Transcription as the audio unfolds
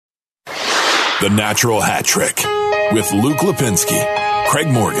The Natural Hat Trick with Luke Lipinski, Craig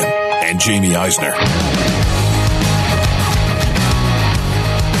Morgan, and Jaime Eisner.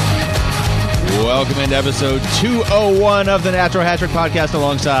 Welcome into episode 201 of the Natural Hat Trick podcast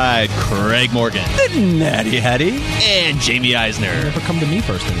alongside Craig Morgan, the Natty Hattie, and Jaime Eisner. You never come to me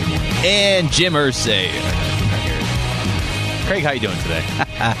first anymore. And Jim Irsay. Craig, how you doing today?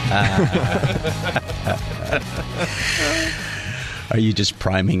 Are you just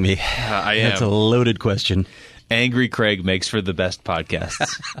priming me? I am. That's a loaded question. Angry Craig makes for the best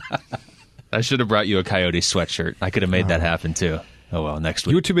podcasts. I should have brought you a Coyotes sweatshirt. I could have made that happen too. Oh well, next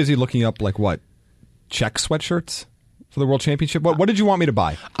week. You were too busy looking up Czech sweatshirts for the World Championship. What did you want me to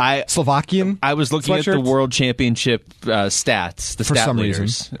buy? Slovakian. I was looking at the World Championship stats, the for stat some leaders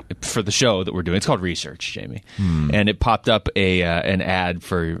reason. For the show that we're doing. It's called Research, Jamie, and it popped up an ad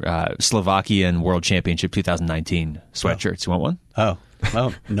for Slovakian World Championship 2019 sweatshirts. You want one? Oh,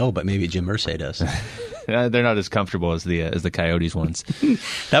 well, no, but maybe Jim Irsay does. They're not as comfortable as the Coyotes ones.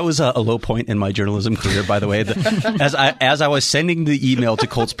 That was a low point in my journalism career, by the way. As I was sending the email to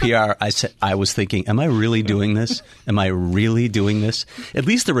Colts PR, I was thinking, am I really doing this? Am I really doing this? At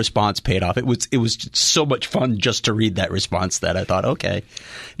least the response paid off. It was just so much fun just to read that response that I thought, okay,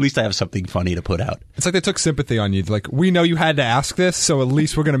 at least I have something funny to put out. It's like they took sympathy on you. Like, we know you had to ask this, so at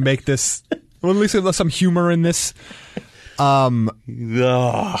least we're going to make this. Well, at least there's some humor in this. So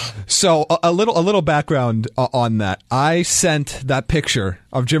a little background on that. I sent that picture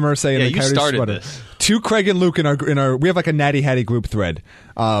of Jim Irsay in the Coyotes sweater this. to Craig and Luke in our. We have like a Natty Hattie group thread.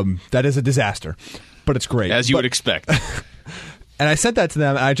 That is a disaster, but it's great, as you would expect. And I sent that to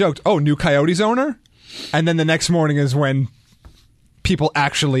them, and I joked, "Oh, new Coyotes owner," and then the next morning is when people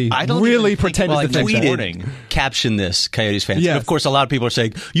actually really pretended to think that. Caption this, Coyotes fans. Yes. And of course, a lot of people are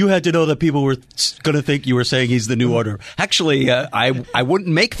saying, you had to know that people were going to think you were saying he's the new owner. Actually, I wouldn't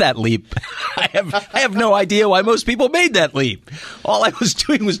make that leap. I have no idea why most people made that leap. All I was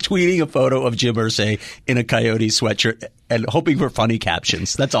doing was tweeting a photo of Jim Irsay in a Coyotes sweatshirt and hoping for funny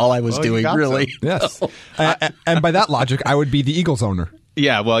captions. That's all I was doing, really. Yes. And by that logic, I would be the Eagles owner.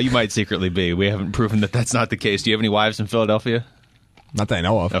 Yeah, well, you might secretly be. We haven't proven that that's not the case. Do you have any wives in Philadelphia? Not that I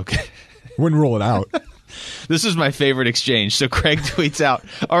know of. Okay. Wouldn't rule it out. This is my favorite exchange. So Craig tweets out,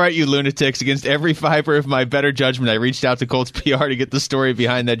 "All right, you lunatics, against every fiber of my better judgment, I reached out to Colts PR to get the story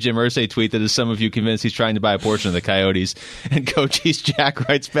behind that Jim Irsay tweet that is some of you convinced he's trying to buy a portion of the Coyotes." And Coach East Jack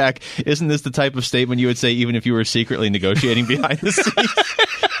writes back, "Isn't this the type of statement you would say even if you were secretly negotiating behind the scenes?"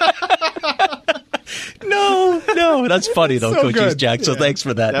 No, that's funny though, so Coach good. East Jack. So thanks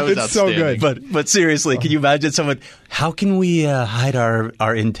for that. That was It's so outstanding. good. But seriously, can you imagine someone? How can we hide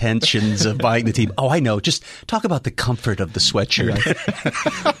our intentions of buying the team? Oh, I know. Just talk about the comfort of the sweatshirt.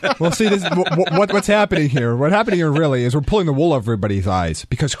 Well, see, what's happening here? What happening here really is we're pulling the wool over everybody's eyes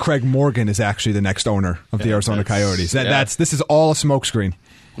because Craig Morgan is actually the next owner of the Arizona Coyotes. This is all a smokescreen.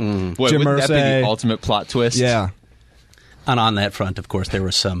 Boy, Jim wouldn't that be Irsay. the ultimate plot twist? Yeah. And on that front, of course, there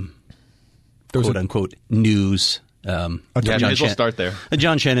was some quote-unquote news. Yeah, may as well start there. A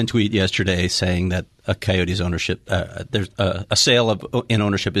John Shannon tweet yesterday saying that a Coyotes ownership, there's a sale in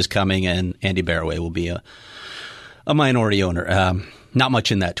ownership is coming, and Andy Barraway will be a minority owner. Not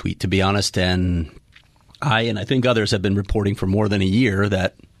much in that tweet, to be honest. And I think others have been reporting for more than a year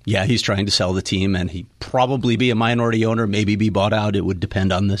that, yeah, he's trying to sell the team, and he'd probably be a minority owner, maybe be bought out. It would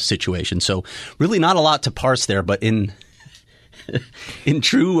depend on the situation. So really not a lot to parse there, but in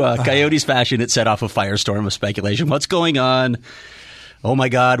true Coyotes fashion, it set off a firestorm of speculation. What's going on? Oh, my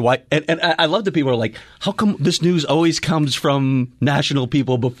God. Why? And I love that people are like, how come this news always comes from national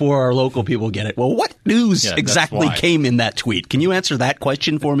people before our local people get it? Well, what news exactly came in that tweet? Can you answer that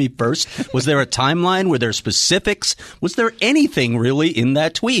question for me first? Was there a timeline? Were there specifics? Was there anything really in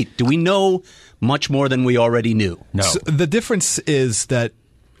that tweet? Do we know much more than we already knew? No. So the difference is that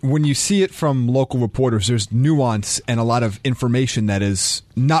when you see it from local reporters, there's nuance and a lot of information that is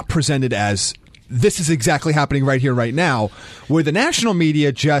not presented as this is exactly happening right here, right now, where the national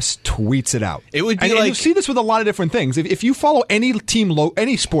media just tweets it out. It would be and you see this with a lot of different things. If you follow any team,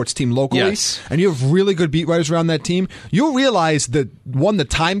 any sports team locally, Yes. and you have really good beat writers around that team, you'll realize the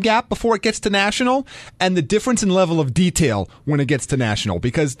time gap before it gets to national, and the difference in level of detail when it gets to national,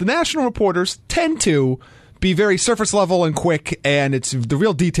 because the national reporters tend to be very surface level and quick, and it's the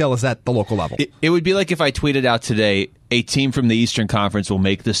real detail is at the local level. It would be like if I tweeted out today, a team from the Eastern Conference will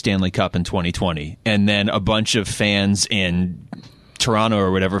make the Stanley Cup in 2020, and then a bunch of fans in Toronto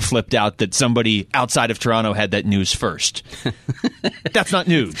or whatever flipped out that somebody outside of Toronto had that news first. That's not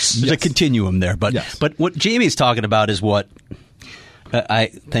news. There's a continuum there. But what Jamie's talking about is what I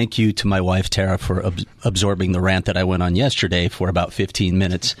thank you to my wife, Tara, for absorbing the rant that I went on yesterday for about 15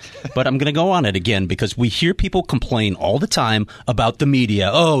 minutes. But I'm going to go on it again because we hear people complain all the time about the media.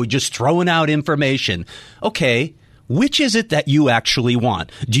 Oh, just throwing out information. Okay, which is it that you actually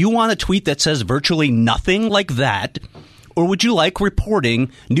want? Do you want a tweet that says virtually nothing like that? Or would you like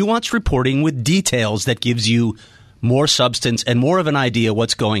nuanced reporting with details that gives you more substance and more of an idea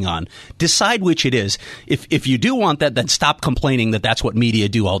what's going on? Decide which it is. If you do want that, then stop complaining that that's what media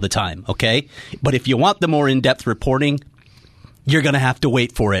do all the time, okay? But if you want the more in-depth reporting, you're going to have to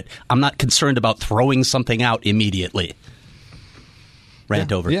wait for it. I'm not concerned about throwing something out immediately.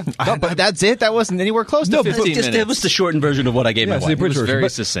 Rant over. Yeah. But that's it? That wasn't anywhere close to 15 minutes. It was the shortened version of what I gave my wife. It was very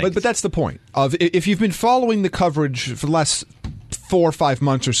succinct. But that's the point. If you've been following the coverage for the last 4 or 5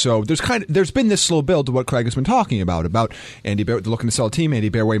 months or so, there's been this slow build to what Craig has been talking about Andy Bear looking to sell a team. Andy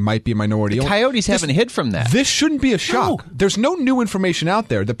Bearway might be a minority owner. Coyotes haven't hid from that. This shouldn't be a shock. No. There's no new information out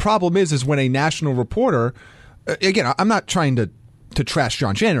there. The problem is when a national reporter, again, I'm not trying to trash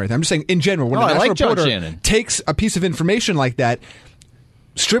John Shannon or anything. I'm just saying in general, when a national reporter takes a piece of information like that,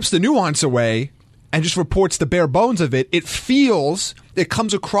 strips the nuance away, and just reports the bare bones of it, it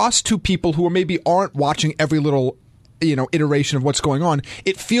comes across to people who maybe aren't watching every little iteration of what's going on.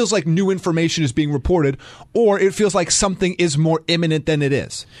 It feels like new information is being reported, or it feels like something is more imminent than it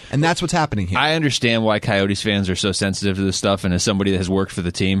is. And that's what's happening here. I understand why Coyotes fans are so sensitive to this stuff, and as somebody that has worked for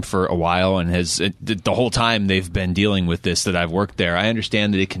the team for a while and has the whole time they've been dealing with this that I've worked there, I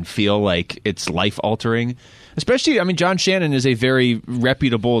understand that it can feel like it's life-altering. Especially, John Shannon is a very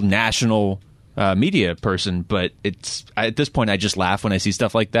reputable national media person, but at this point I just laugh when I see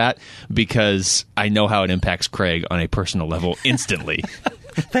stuff like that because I know how it impacts Craig on a personal level instantly.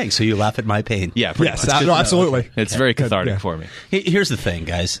 Thanks. So you laugh at my pain. Yeah, yes, absolutely. It's very cathartic for me. Here's the thing,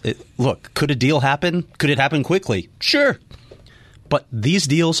 guys. Look, could a deal happen? Could it happen quickly? Sure. But these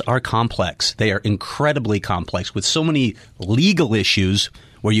deals are complex. They are incredibly complex with so many legal issues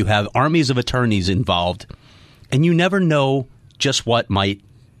where you have armies of attorneys involved, and you never know just what might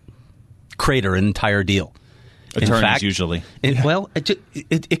crater an entire deal. Attorneys, in fact, usually.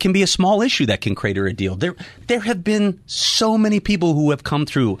 It can be a small issue that can crater a deal. There have been so many people who have come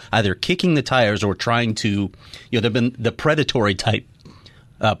through either kicking the tires or trying to, there have been the predatory type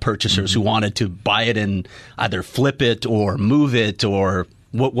purchasers who wanted to buy it and either flip it or move it or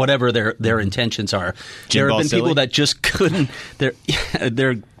whatever their intentions are. There have been people that just couldn't. There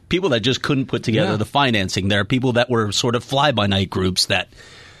are people that just couldn't put together the financing. There are people that were sort of fly-by-night groups that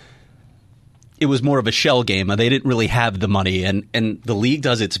it was more of a shell game. They didn't really have the money, and the league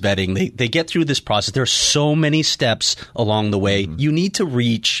does its vetting. They get through this process. There are so many steps along the way. You need to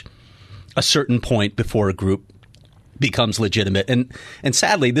reach a certain point before a group becomes legitimate. And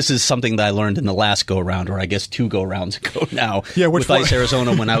sadly, this is something that I learned in the last go-around, or I guess 2 go-rounds ago now, with Ice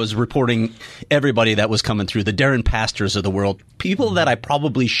Arizona when I was reporting everybody that was coming through, the Darren Pastors of the world, people that I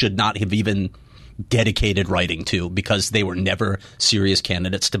probably should not have even dedicated writing to because they were never serious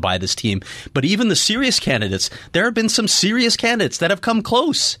candidates to buy this team. But even the serious candidates, there have been some serious candidates that have come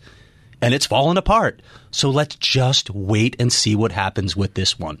close, and it's fallen apart. So let's just wait and see what happens with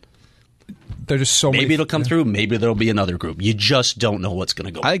this one. There's just so maybe it'll come through. Maybe there'll be another group. You just don't know what's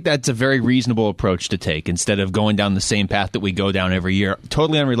going to go. I think that's a very reasonable approach to take instead of going down the same path that we go down every year.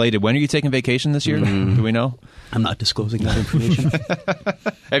 Totally unrelated. When are you taking vacation this year? Do we know? I'm not disclosing that information.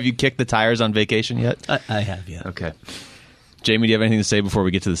 Have you kicked the tires on vacation yet? I have, yeah. Okay. Jaime, do you have anything to say before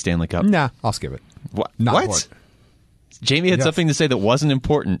we get to the Stanley Cup? Nah, I'll skip it. What? What? Jaime had something to say that wasn't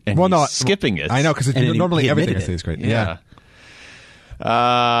important, and he's skipping it. I know, because normally everything I say is great. Yeah.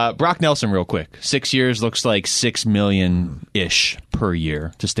 Brock Nelson, real quick. 6 years looks like $6 million-ish per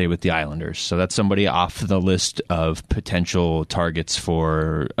year to stay with the Islanders. So that's somebody off the list of potential targets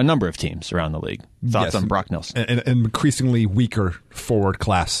for a number of teams around the league. Thoughts on Brock Nelson? An increasingly weaker forward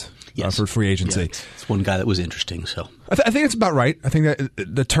class for free agency. Yeah, it's one guy that was interesting. So I think it's about right. I think that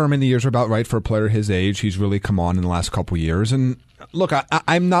the term in the years are about right for a player his age. He's really come on in the last couple of years. And look,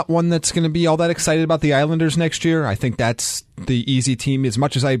 I'm not one that's going to be all that excited about the Islanders next year. I think that's the easy team. As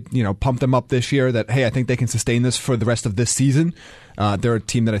much as I pumped them up this year, that hey, I think they can sustain this for the rest of this season. They're a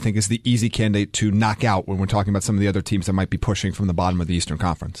team that I think is the easy candidate to knock out when we're talking about some of the other teams that might be pushing from the bottom of the Eastern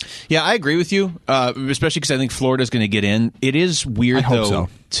Conference. Yeah, I agree with you, especially because I think Florida's going to get in. It is weird, though,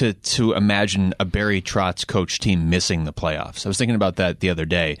 to imagine a Barry Trotz coach team missing the playoffs. I was thinking about that the other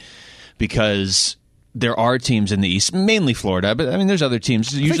day because there are teams in the East, mainly Florida, but I mean, there's other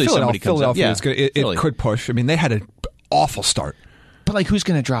teams. Usually somebody comes up. It could push. I mean, they had an awful start. But, like, who's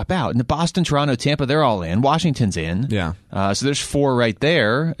going to drop out? And Boston, Toronto, Tampa, they're all in. Washington's in. Yeah. So there's 4 right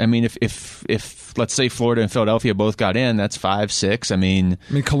there. I mean, if let's say Florida and Philadelphia both got in, that's 5, 6. I mean,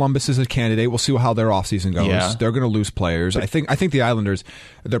 Columbus is a candidate. We'll see how their offseason goes. Yeah. They're going to lose players. I think the Islanders,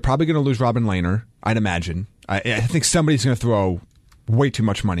 they're probably going to lose Robin Lehner, I'd imagine. I think somebody's going to throw way too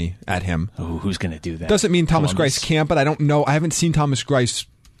much money at him. ooh, who's going to do that? Doesn't mean Thomas Columbus. Greiss can't, but I don't know. I haven't seen Thomas Greiss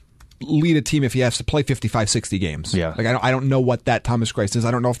lead a team if he has to play 55, 60 games. Yeah. Like I don't know what that Thomas Greiss is.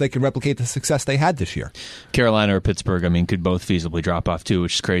 I don't know if they can replicate the success they had this year. Carolina or Pittsburgh, I mean, could both feasibly drop off too,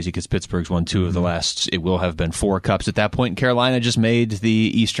 which is crazy because Pittsburgh's won 2 of the last, it will have been 4 cups at that point. And Carolina just made the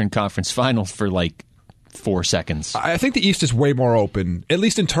Eastern Conference Final for like 4 seconds. I think the East is way more open, at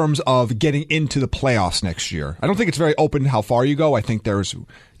least in terms of getting into the playoffs next year. I don't think it's very open how far you go. I think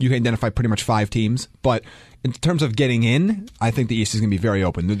you can identify pretty much 5 teams, but in terms of getting in, I think the East is going to be very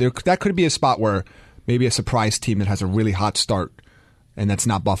open. That could be a spot where maybe a surprise team that has a really hot start, and that's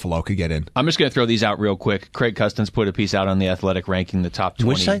not Buffalo, could get in. I'm just going to throw these out real quick. Craig Custance put a piece out on The Athletic ranking the top 20.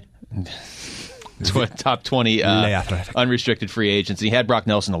 Which site? Top 20 Athletic. unrestricted free agents. And he had Brock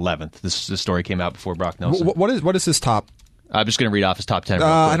Nelson 11th. This story came out before Brock Nelson. What is this top? I'm just going to read off his top 10 real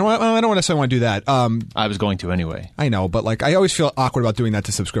quick. I don't necessarily want to do that. I was going to anyway. I know, but like I always feel awkward about doing that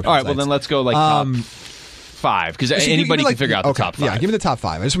to subscription All right, well sites. then let's go like top 5 because anybody can figure out the top 5. Yeah, give me the top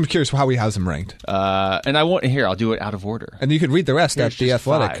 5. I just am curious how he has them ranked. And I'll do it out of order. And you could read the rest Here's at The just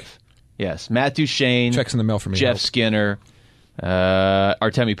Athletic. 5. Yes, Matt Duchene, Checks in the mail for me. Jeff Hope. Skinner,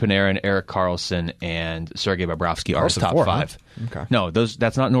 Artemi Panarin, Eric Carlson, and Sergei Bobrovsky are his Carlson top 4, 5. huh? Okay. No, that's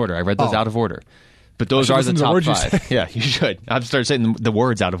not in order. I read those Oh. out of order. But those I are should the listen to the top words you 5. Yeah, you should. I've started saying the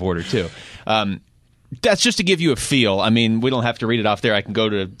words out of order, too. That's just to give you a feel. I mean, we don't have to read it off there. I can go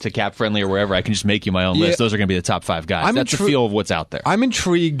to Cap Friendly or wherever. I can just make you my own list. Those are going to be the top 5 guys. That's the feel of what's out there. I'm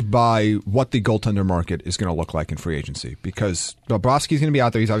intrigued by what the goaltender market is going to look like in free agency because Bobrovsky's going to be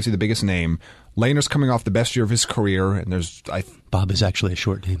out there. He's obviously the biggest name. Lehner's coming off the best year of his career, and Bob is actually a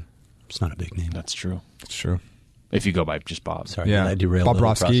short name. It's not a big name. That's true. It's true. If you go by just Bob. Sorry, Yeah. did I derail the whole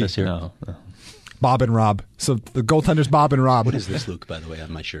Bobrovsky. process here? No. Bob and Rob. So the goaltender's Bob and Rob. What is this, Luke, by the way,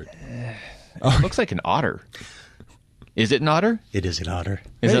 on my shirt? It looks like an otter. Is it an otter? It is an otter.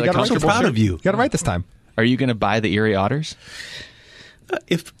 Is Hey, it you a got it right. I'm so comfortable proud shirt? of you. You got it right this time. Are you going to buy the Erie Otters?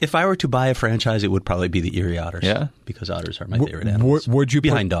 If I were to buy a franchise, it would probably be the Erie Otters. Yeah? Because otters are my favorite animals. Would you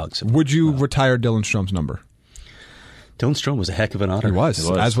Behind dogs. Would you retire Dylan Strom's number? Dylan Strome was a heck of an otter. He was, He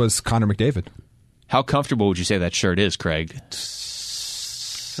was. as was Connor McDavid. How comfortable would you say that shirt is, Craig?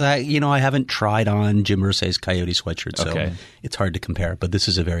 I haven't tried on Jim Irsay's Coyote sweatshirt, so Okay. it's hard to compare. But this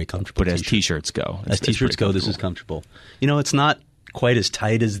is a very comfortable But as t-shirt. T-shirts go. As T-shirts go, this is comfortable. It's not quite as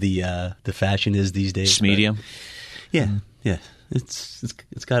tight as the fashion is these days. Just but medium. Yeah. It's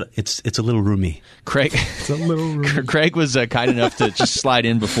a little roomy. Craig, a little Craig was kind enough to just slide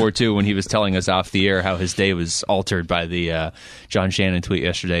in before, too, when he was telling us off the air how his day was altered by the John Shannon tweet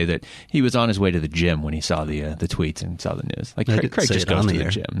yesterday that he was on his way to the gym when he saw the tweets and saw the news. Like, I Craig didn't say just it on goes to the the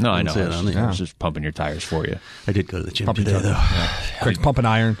air. gym. No, I know. Didn't say it on the I air. was just pumping your tires for you. I did go to the gym Pumping today, toes. though. Craig's pumping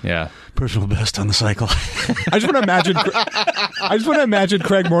iron. Yeah. Personal best on the cycle. I just want to imagine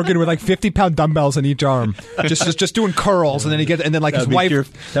Craig Morgan with like 50-pound dumbbells in each arm, just doing curls, and then his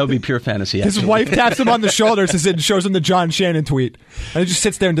wife. That would be pure fantasy. His actually. wife taps him on the shoulders and shows him the John Shannon tweet, and he just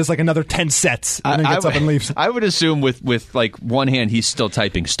sits there and does like another 10 sets, and then gets up and leaves. I would assume with like one hand he's still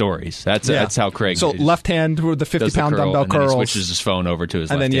typing stories. That's how Craig. So left hand with the does the 50-pound curl, dumbbell and then curls. he switches his phone over to his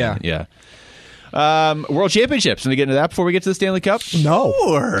And left then, hand. Yeah. World Championships. Want to get into that before we get to the Stanley Cup? No.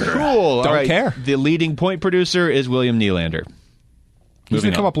 Cool. Don't care. The leading point producer is William Nylander. He's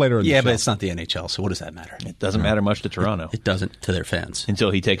going to come up later in the Yeah, show. but it's not the NHL, so what does that matter? It doesn't matter much to Toronto. It doesn't to their fans.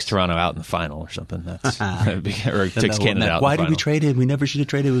 Until he takes Toronto out in the final or something. That's, or takes Canada out Why in the did we final. trade him? We never should have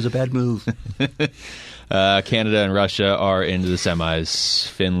traded. It was a bad move. Canada and Russia are into the semis.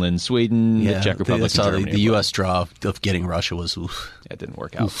 Finland, Sweden, the Czech Republic, and Germany. The U.S. draw of getting Russia was oof. That didn't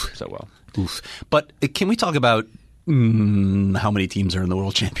work out so well. Oof. But can we talk about how many teams are in the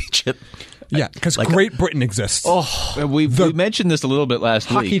World Championship? Yeah, because Like Great Britain exists. We mentioned this a little bit last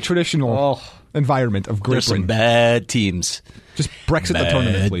Hockey week. traditional environment of Great There's some Britain. bad teams. Just Brexit the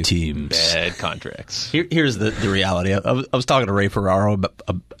tournament, please. Teams. Bad contracts. Here's the reality. I was talking to Ray Ferraro,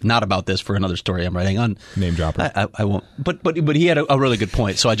 not about this, for another story I'm writing on. Name dropper. I won't. But he had a really good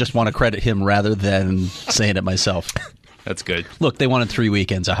point, so I just want to credit him rather than saying it myself. That's good. Look, they wanted 3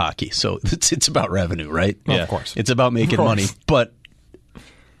 weekends of hockey, so it's about revenue, right? Well, Yeah. of course. It's about making money. But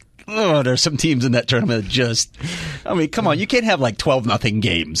there's some teams in that tournament that just, come on, you can't have like 12-0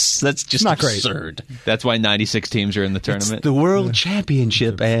 games. That's just Not great. absurd. That's why 96 teams are in the tournament. It's the World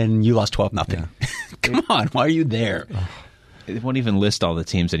Championship, and you lost 12-0. Come on, why are you there? It won't even list all the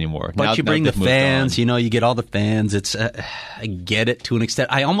teams anymore. But now, you bring the they've moved fans, on. you get all the fans. It's I get it to an extent.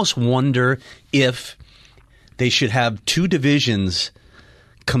 I almost wonder if they should have two divisions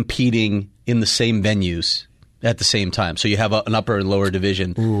competing in the same venues at the same time. So you have an upper and lower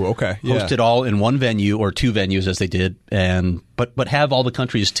division. Ooh, okay. Yeah. Hosted all in one venue or two venues as they did, but have all the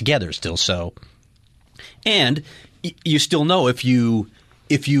countries together still. So, and you still know if you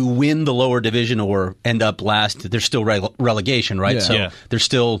win the lower division or end up last, there's still relegation, right? Yeah. So Yeah. there's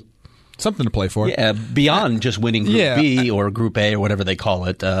still Something to play for. Yeah, beyond just winning Group B or Group A or whatever they call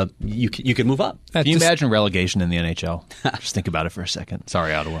it, you can move up. Can you imagine relegation in the NHL? Just think about it for a second.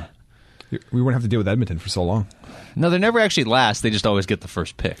 Sorry, Ottawa. We wouldn't have to deal with Edmonton for so long. No, they're never actually last. They just always get the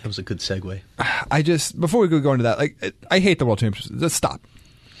first pick. That was a good segue. Before we go into that, I hate the World Championships. Let's stop.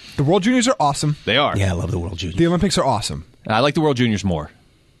 The World Juniors are awesome. They are. Yeah, I love the World Juniors. The Olympics are awesome. I like the World Juniors more.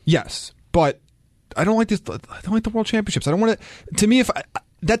 Yes, but I don't like this. I don't like the World Championships. I don't want to. To me,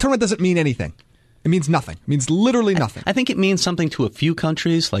 that tournament doesn't mean anything. It means nothing. It means literally nothing. I think it means something to a few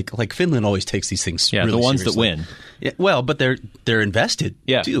countries. Like Finland always takes these things. Yeah, really the ones seriously. that win. Yeah, well, but they're invested.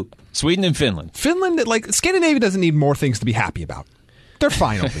 Yeah, too. Sweden and Finland. Finland, Scandinavia, doesn't need more things to be happy about. They're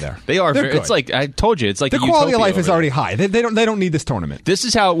fine over there. They are. They're good. It's like I told you. It's like the a quality of utopia life over is there. already high. They don't need this tournament. This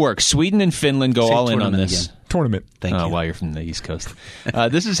is how it works. Sweden and Finland go Say all in on tournament this. again. Tournament. Thank you. Well, you're from the East Coast.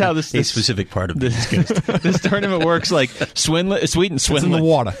 This is how this A specific part of this. this tournament works. Like Sweden, in the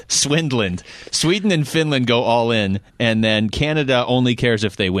water. Swindland. Sweden and Finland go all in, and then Canada only cares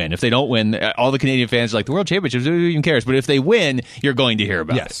if they win. If they don't win, all the Canadian fans are like, the World Championships, who even cares? But if they win, you're going to hear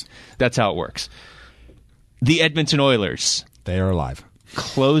about Yes. it. That's how it works. The Edmonton Oilers They are alive.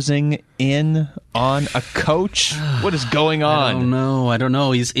 closing in on a coach. What is going on? I don't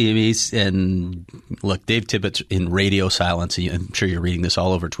know. He's and look, Dave Tippett's in radio silence. I'm sure you're reading this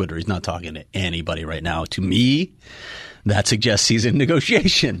all over Twitter. He's not talking to anybody right now. To me, that suggests he's in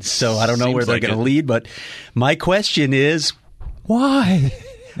negotiations. So I don't know Seems where they're like going to it. lead. But my question is, why?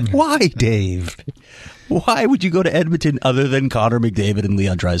 Why, Dave? Why would you go to Edmonton other than Connor McDavid and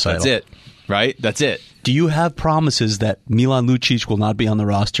Leon Draisaitl? That's it, right? That's it. Do you have promises that Milan Lucic will not be on the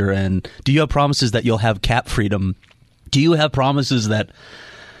roster? And do you have promises that you'll have cap freedom? Do you have promises that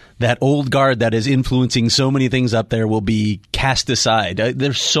that old guard that is influencing so many things up there will be cast aside?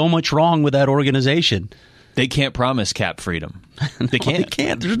 There's so much wrong with that organization. They can't promise cap freedom. They No, can't. they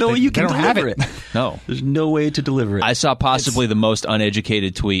can't. There's no way you can don't have deliver it. No. There's no way to deliver it. I saw possibly the most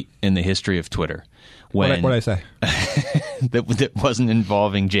uneducated tweet in the history of Twitter. When What did I say? that wasn't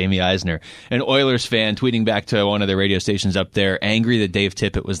involving Jamie Eisner. An Oilers fan tweeting back to one of their radio stations up there, angry that Dave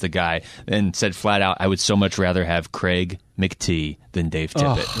Tippett was the guy, and said flat out, I would so much rather have Craig McT than Dave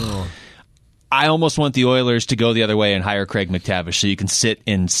Tippett. I almost want the Oilers to go the other way and hire Craig McTavish so you can sit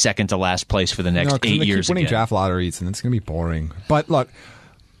in second to last place for the next 'cause 8 they years keep winning again. draft lotteries, and it's going to be boring. But look,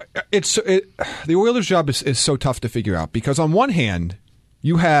 the Oilers' job is so tough to figure out because on one hand,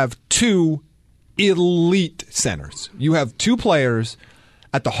 you have two elite centers. You have two players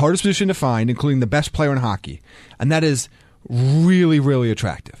at the hardest position to find, including the best player in hockey, and that is really, really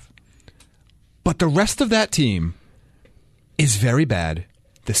attractive. But the rest of that team is very bad.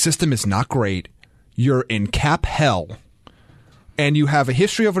 The system is not great. You're in cap hell. And you have a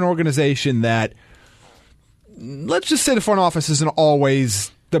history of an organization that, let's just say the front office isn't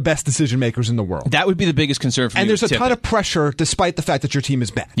always the best decision makers in the world. That would be the biggest concern for me. And there's a with ton Tippett. of pressure despite the fact that your team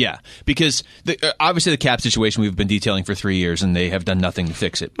is bad. Yeah, because obviously the cap situation we've been detailing for 3 years, and they have done nothing to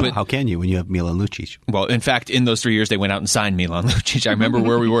fix it. But how can you when you have Milan Lucic? well, in fact, in those 3 years, they went out and signed Milan Lucic. I remember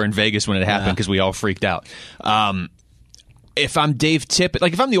where we were in Vegas when it happened because we all freaked out. If I'm Dave Tippett,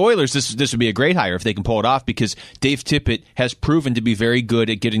 like if I'm the Oilers, this would be a great hire if they can pull it off because Dave Tippett has proven to be very good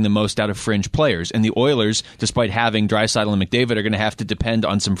at getting the most out of fringe players. And the Oilers, despite having Draisaitl and McDavid, are going to have to depend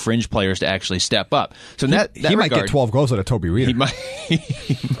on some fringe players to actually step up. So in that He might regard, get 12 goals out of Toby Reeder. He might.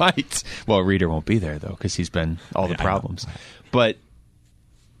 He might. Well, Reeder won't be there though because he's been all the problems. But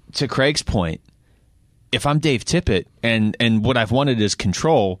to Craig's point, if I'm Dave Tippett and what I've wanted is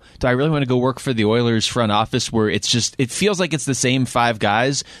control, do I really want to go work for the Oilers front office where it feels like it's the same five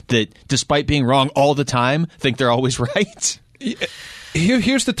guys that, despite being wrong all the time, think they're always right?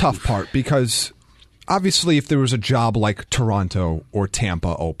 Here's the tough part because obviously if there was a job like Toronto or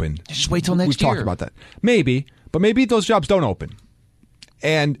Tampa open, Just wait till next we've year. talked about that. Maybe, but maybe those jobs don't open.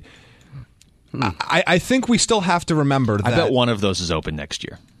 And I think we still have to remember that. I bet one of those is open next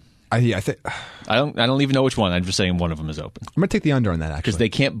year. I think I don't even know which one. I'm just saying one of them is open I'm going to take the under on that, actually. because they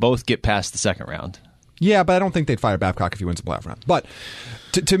can't both get past the second round. Yeah, but I don't think they'd fire Babcock if he wins the playoff round. But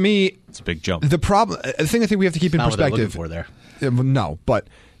to me, It's a big jump. the thing I think we have to keep in Not what they're perspective. looking for there. No, but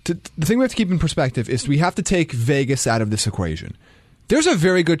the thing we have to keep in perspective is we have to take Vegas out of this equation. There's a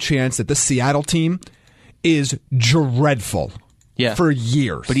very good chance that the Seattle team is dreadful for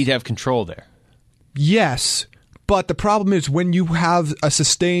years. But he'd have control there. Yes, but the problem is when you have a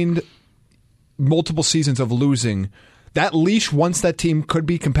sustained multiple seasons of losing, that leash, once that team could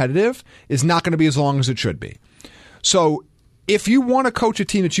be competitive, is not going to be as long as it should be. So if you want to coach a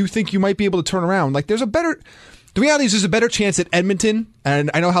team that you think you might be able to turn around, like the reality is there's a better chance at Edmonton,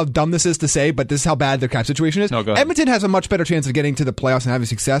 and I know how dumb this is to say, but this is how bad their cap situation is. No, go ahead. Edmonton has a much better chance of getting to the playoffs and having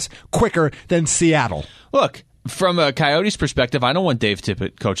success quicker than Seattle. Look, from a Coyotes perspective, I don't want Dave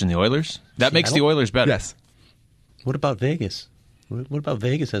Tippett coaching the Oilers. That makes the Oilers better. Yes. What about Vegas? What about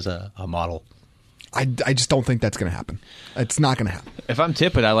Vegas as a model? I just don't think that's going to happen. It's not going to happen. If I'm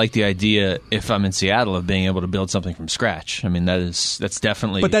Tippett, I like the idea, if I'm in Seattle, of being able to build something from scratch. I mean, that's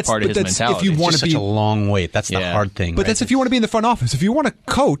definitely part of his mentality. If you want to be such a long wait. That's the hard thing. But that's if you want to be in the front office. If you want to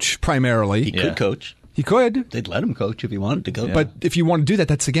coach primarily, he could coach. He could. They'd let him coach if he wanted to go. Yeah. But if you want to do that,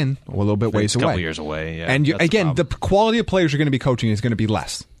 that's, again, a little bit ways away. A couple years away, yeah. And again, the quality of players you're going to be coaching is going to be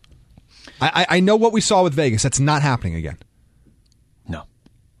less. I know what we saw with Vegas. That's not happening again. No.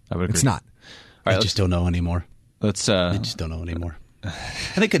 I would agree. It's not. All right, I just don't know anymore. I just don't know anymore. I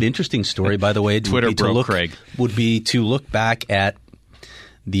think an interesting story, by the way, would be to look back at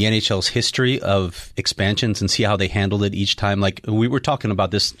the NHL's history of expansions and see how they handled it each time. Like we were talking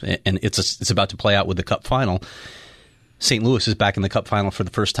about this, and it's about to play out with the Cup final. St. Louis is back in the Cup final for the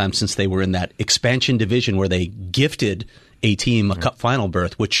first time since they were in that expansion division where they gifted a team a Cup final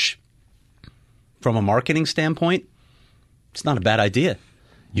berth, which, from a marketing standpoint, it's not a bad idea.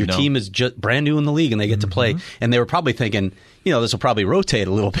 Your team is just brand new in the league, and they get to play. And they were probably thinking, this will probably rotate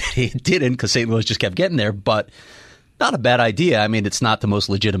a little bit. It didn't, because St. Louis just kept getting there. But not a bad idea. I mean, it's not the most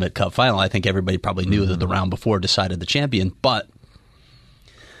legitimate Cup final. I think everybody probably knew that the round before decided the champion. But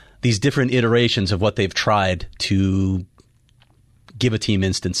these different iterations of what they've tried to give a team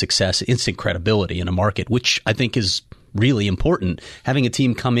instant success, instant credibility in a market, which I think is really important. Having a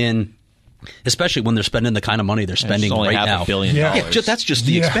team come in, especially when they're spending the kind of money they're spending right now. $500 million. That's just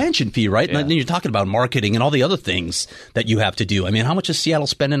the expansion fee, right? Yeah. And then you're talking about marketing and all the other things that you have to do. I mean, how much is Seattle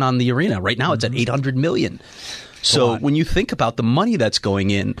spending on the arena? Right now it's at $800 million. So when you think about the money that's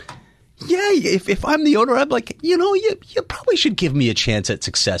going in, if I'm the owner, I'm like, you probably should give me a chance at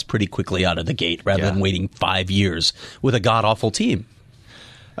success pretty quickly out of the gate rather than waiting 5 years with a god-awful team.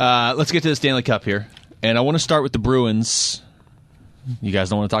 Let's get to the Stanley Cup here. And I want to start with the Bruins. You guys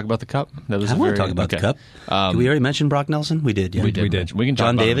don't want to talk about the Cup? I want to talk about the Cup. Did we already mention Brock Nelson? We did. Yeah. We did. We can talk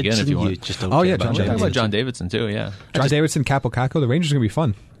John about Davidson him again if you want. John about John Davidson too. Yeah. John Davidson, Capo Caco. The Rangers are going to be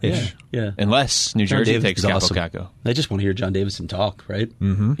fun. Yeah. Unless New Jersey takes Capo Caco. I just want to hear John Davidson talk. Right.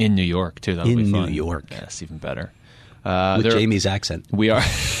 Mm-hmm. In New York too. That'll be fun. In New York. Yes, even better. With Jamie's accent. We are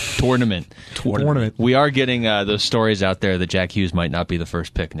tournament. We are getting those stories out there that Jack Hughes might not be the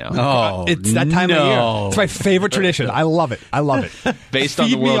first pick now. Oh, it's that time of year. It's my favorite tradition. I love it. Based on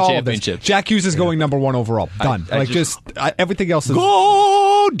the World Championship. Jack Hughes is going number one overall. Done. Everything else is.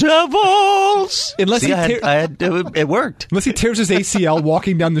 Go Devils! Unless it worked. Unless he tears his ACL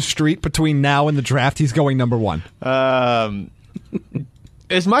walking down the street between now and the draft, he's going number one.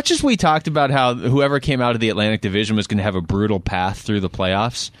 As much as we talked about how whoever came out of the Atlantic Division was going to have a brutal path through the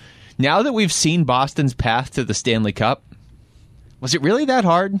playoffs, now that we've seen Boston's path to the Stanley Cup, was it really that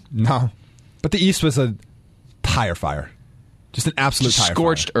hard? No. But the East was a tire fire. Just an absolute tire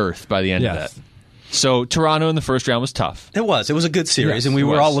scorched fire. earth by the end of that. So Toronto in the first round was tough. It was a good series, and we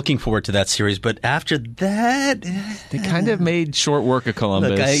were all looking forward to that series. But after that, they kind of made short work of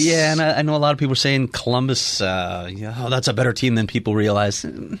Columbus. Look, I know a lot of people are saying Columbus, that's a better team than people realize.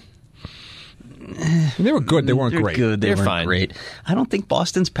 They were good. They weren't great. They weren't great. I don't think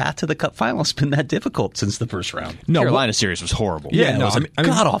Boston's path to the Cup final has been that difficult since the first round. No, Carolina series was horrible. Yeah, it was a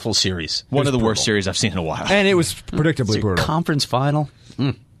god-awful series. One of the worst series I've seen in a while. And it was predictably brutal. Conference final.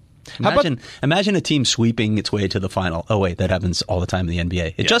 Imagine a team sweeping its way to the final. Oh, wait, that happens all the time in the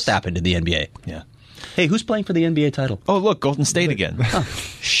NBA. It just happened in the NBA. Yeah. Hey, who's playing for the NBA title? Oh, look, Golden State again.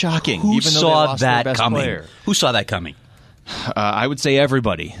 Shocking. Who saw that coming? Who saw that coming? I would say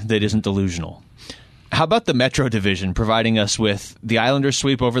everybody that isn't delusional. How about the Metro Division providing us with the Islanders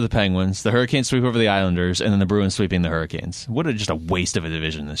sweep over the Penguins, the Hurricanes sweep over the Islanders, and then the Bruins sweeping the Hurricanes? What just a waste of a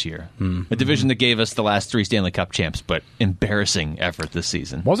division this year. A division that gave us the last 3 Stanley Cup champs, but embarrassing effort this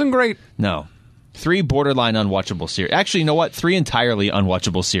season. Wasn't great. No. 3 borderline unwatchable series. Actually, you know what? 3 entirely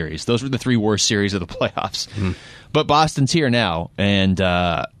unwatchable series. Those were the 3 worst series of the playoffs. But Boston's here now, and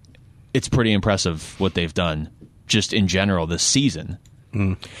it's pretty impressive what they've done just in general this season.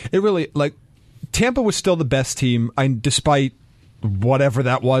 It really, Tampa was still the best team, despite whatever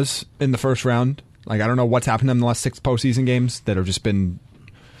that was in the first round. Like, I don't know what's happened to them in the last 6 postseason games that have just been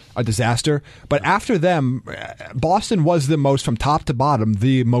a disaster. But after them, Boston was the most, from top to bottom,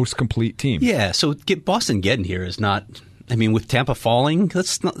 the most complete team. Yeah, so Boston getting here is not... I mean, with Tampa falling,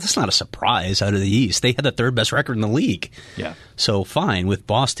 that's not a surprise out of the East. They had the 3rd best record in the league. Yeah. So fine with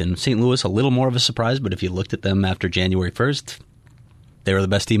Boston. St. Louis, a little more of a surprise, but if you looked at them after January 1st, they were the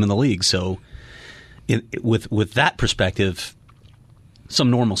best team in the league. So with that perspective, some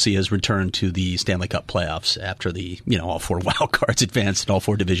normalcy has returned to the Stanley Cup playoffs after the all 4 wild cards advanced and all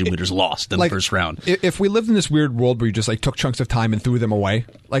 4 division leaders lost in the first round. If we lived in this weird world where you just took chunks of time and threw them away,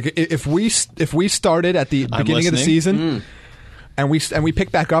 like if we started at the beginning of the season and we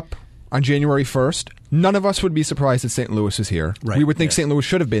picked back up on January 1st, none of us would be surprised that St. Louis is here. Right. We would think St. Louis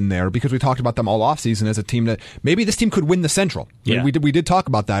should have been there because we talked about them all offseason as a team that maybe this team could win the Central. Yeah. We did talk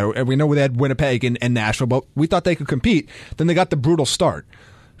about that. And we know they had Winnipeg and Nashville, but we thought they could compete. Then they got the brutal start.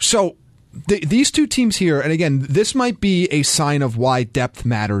 So these 2 teams here, and again, this might be a sign of why depth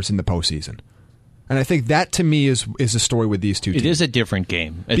matters in the postseason. And I think that, to me, is a story with these 2 teams. It is a different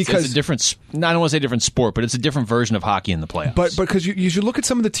game. It's a different, I don't want to say different sport, but it's a different version of hockey in the playoffs. But because you should look at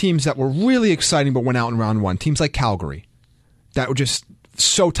some of the teams that were really exciting but went out in round 1. Teams like Calgary, that were just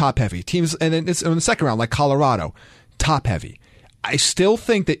so top-heavy. Teams, and it's in the second round, like Colorado, top-heavy. I still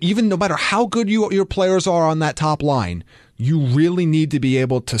think that even no matter how good your players are on that top line, you really need to be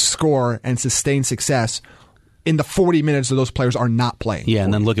able to score and sustain success in the 40 minutes that those players are not playing. Yeah,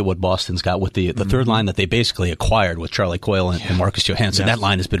 and then look at what Boston's got with the third line that they basically acquired with Charlie Coyle and Marcus Johansson. Yes. That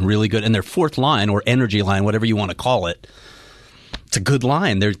line has been really good. And their 4th line, or energy line, whatever you want to call it, it's a good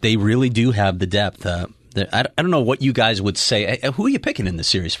line. They really do have the depth. I don't know what you guys would say. Who are you picking in this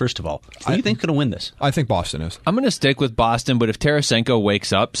series, first of all? Who do you think is going to win this? I think Boston is. I'm going to stick with Boston, but if Tarasenko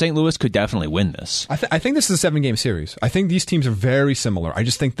wakes up, St. Louis could definitely win this. I think this is a 7-game series. I think these teams are very similar. I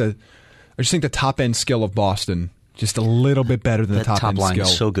just think the top-end skill of Boston just a little bit better than the top-end line skill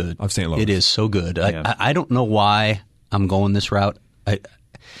is so good. of St. Louis. It is so good. Yeah. I don't know why I'm going this route.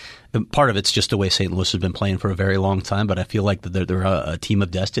 Part of it's just the way St. Louis has been playing for a very long time, but I feel like they're a team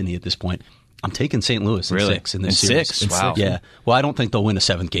of destiny at this point. I'm taking St. Louis in 6 in this series. 6? Wow. Yeah. Well, I don't think they'll win a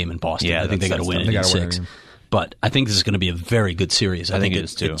 7th game in Boston. Yeah, I think they got to win it in 6. But I think this is going to be a very good series. I think it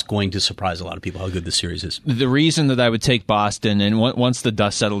is too. It's going to surprise a lot of people how good this series is. The reason that I would take Boston, and once the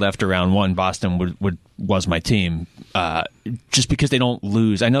dust settled after round 1, Boston was my team, just because they don't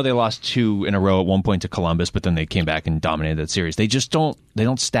lose. I know they lost 2 in a row at one point to Columbus, but then they came back and dominated that series. They just don't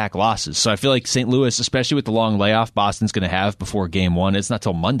stack losses. So I feel like St. Louis, especially with the long layoff Boston's going to have before Game 1, it's not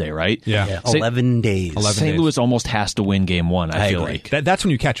till Monday, right? Yeah. 11 days. St. Louis almost has to win Game 1, I feel agree. like. That's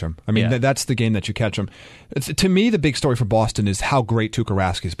when you catch them. I mean, that's the game that you catch them. To me, the big story for Boston is how great Tuukka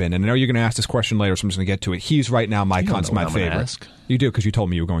Rask has been. And I know you're going to ask this question later, so I'm just going to get to it. He's right now my Conn Smythe favorite. Ask. You do, because you told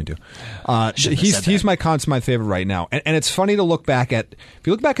me you were going to. He's my Conn Smythe favorite right now. And it's funny to look back at, if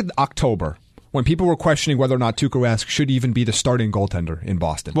you look back at October, when people were questioning whether or not Tuukka Rask should even be the starting goaltender in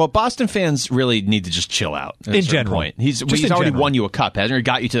Boston. Well, Boston fans really need to just chill out. In general. Point. He's already won you a cup, hasn't he? Or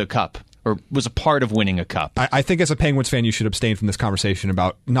got you to the cup, or was a part of winning a cup. I think as a Penguins fan, you should abstain from this conversation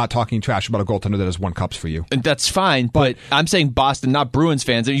about not talking trash about a goaltender that has won cups for you. And that's fine, but I'm saying Boston, not Bruins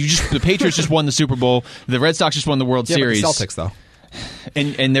fans. The Patriots just won the Super Bowl. The Red Sox just won the World Series. But the Celtics, though.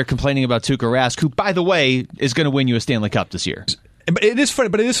 And they're complaining about Tuukka Rask, who, by the way, is going to win you a Stanley Cup this year. But it is funny.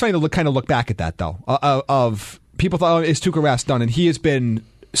 But it is funny to kind of look back at that, though. Of people thought, is Tuukka Rask done? And he has been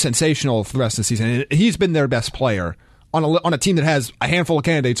sensational for the rest of the season. And he's been their best player on a team that has a handful of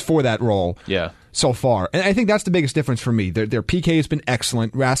candidates for that role. Yeah. So far, and I think that's the biggest difference for me. Their PK has been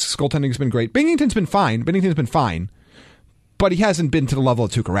excellent. Rask's goaltending has been great. Binnington's been fine, but he hasn't been to the level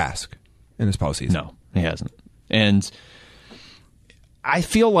of Tuukka Rask in this postseason. No, he hasn't. And I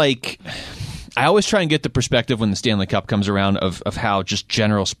feel like I always try and get the perspective when the Stanley Cup comes around of how just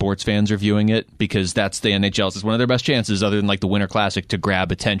general sports fans are viewing it, because that's the NHL's. It's one of their best chances, other than like the Winter Classic, to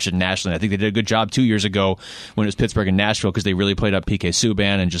grab attention nationally. I think they did a good job 2 years ago when it was Pittsburgh and Nashville, because they really played up PK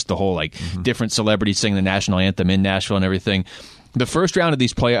Subban and just the whole different celebrities singing the national anthem in Nashville and everything. The first round of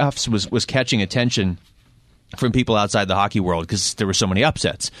these playoffs was catching attention from people outside the hockey world because there were so many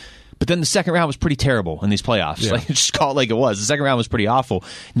upsets. But then the second round was pretty terrible in these playoffs. Yeah. Like, just call it like it was. The second round was pretty awful.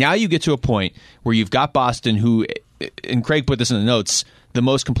 Now you get to a point where you've got Boston, who, and Craig put this in the notes, the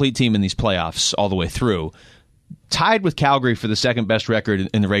most complete team in these playoffs all the way through, tied with Calgary for the second best record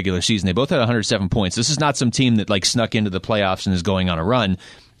in the regular season. They both had 107 points. This is not some team that like snuck into the playoffs and is going on a run.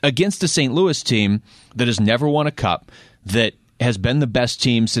 Against a St. Louis team that has never won a cup, that has been the best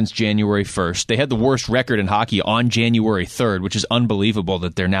team since January 1st. They had the worst record in hockey on January 3rd, which is unbelievable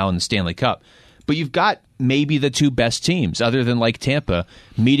that they're now in the Stanley Cup. But you've got maybe the two best teams, other than like Tampa,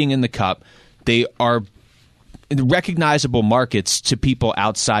 meeting in the Cup. They are recognizable markets to people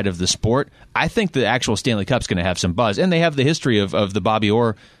outside of the sport. I think the actual Stanley Cup's going to have some buzz. And they have the history of the Bobby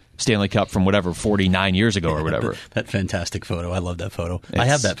Orr Stanley Cup from 49 years ago or whatever. That fantastic photo. I love that photo. I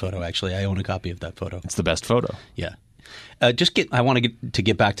have that photo, actually. I own a copy of that photo. It's the best photo. Yeah. I want to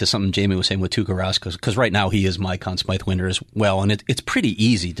get back to something Jaime was saying with Tuukka Rask, because right now he is my Conn Smythe winner as well, and it's pretty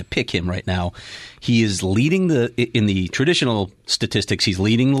easy to pick him right now. He is leading in the traditional statistics. He's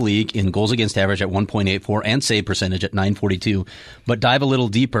leading the league in goals against average at 1.84 and save percentage at 942. But dive a little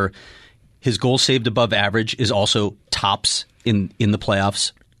deeper, his goals saved above average is also tops in the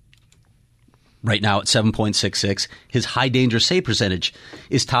playoffs. Right now at 7.66. His high danger save percentage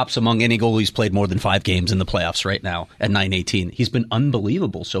is tops among any goalie's played more than 5 games in the playoffs right now at 918. He's been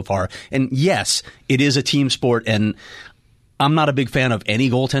unbelievable so far. And yes, it is a team sport, and I'm not a big fan of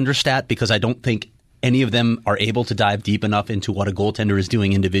any goaltender stat because I don't think any of them are able to dive deep enough into what a goaltender is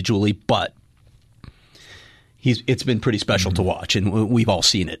doing individually, but it's been pretty special to watch, and we've all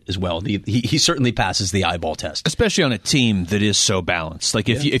seen it as well. He certainly passes the eyeball test. Especially on a team that is so balanced. Like,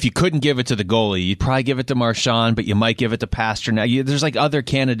 if you couldn't give it to the goalie, you'd probably give it to Marchand, but you might give it to Pastrnak. There's like other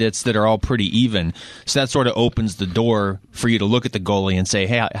candidates that are all pretty even. So that sort of opens the door for you to look at the goalie and say,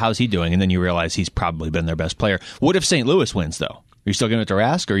 hey, how's he doing? And then you realize he's probably been their best player. What if St. Louis wins, though? Are you still giving it to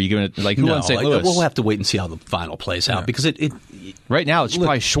Rask, or are you giving it who won St. Louis? We'll have to wait and see how the final plays out because it right now it's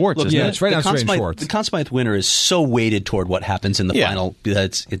probably Schwartz. Isn't it? It's right now. It's Schwartz. The Conn Smythe winner is so weighted toward what happens in the final.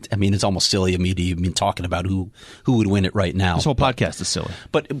 It's almost silly of me to even talking about who would win it right now. This whole podcast is silly.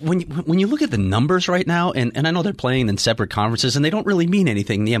 But when you look at the numbers right now, and I know they're playing in separate conferences, and they don't really mean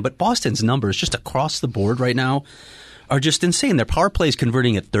anything in the end. But Boston's numbers just across the board right now are just insane. Their power play is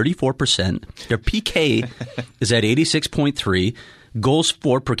converting at 34%. Their PK is at 86.3. Goals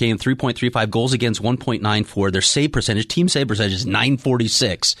for per game, 3.35. Goals against, 1.94. Their save percentage, team save percentage is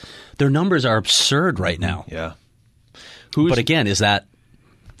 946. Their numbers are absurd right now. Yeah. But again, is that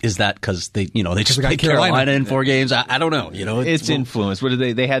because they just played Carolina in 4 games? I don't know. It's influence. What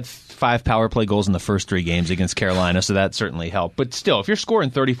did they had 5 power play goals in the first 3 games against Carolina, so that certainly helped. But still, if you're scoring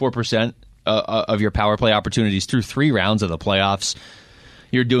 34% of your power play opportunities through 3 rounds of the playoffs,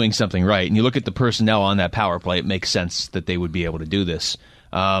 you're doing something right. And you look at the personnel on that power play, it makes sense that they would be able to do this.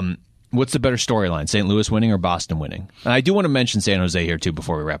 What's the better storyline, St. Louis winning or Boston winning? And I do want to mention San Jose here, too,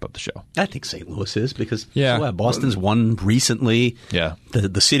 before we wrap up the show. I think St. Louis is because Boston's won recently. Yeah.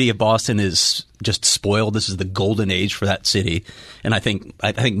 The city of Boston is just spoiled. This is the golden age for that city. And I think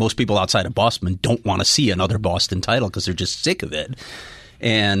most people outside of Boston don't want to see another Boston title because they're just sick of it.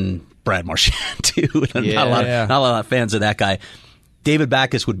 And Brad Marchand, too. Not a lot of fans of that guy. David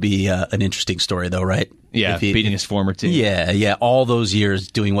Backes would be an interesting story, though, right? Yeah, beating his former team. Yeah. All those years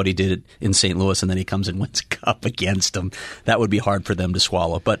doing what he did in St. Louis, and then he comes and wins a cup against them. That would be hard for them to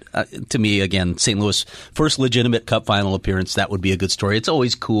swallow. But to me, again, St. Louis' first legitimate cup final appearance, that would be a good story. It's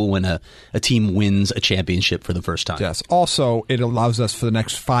always cool when a team wins a championship for the first time. Yes. Also, it allows us for the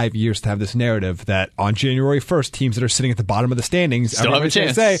next 5 years to have this narrative that on January 1st, teams that are sitting at the bottom of the standings still have a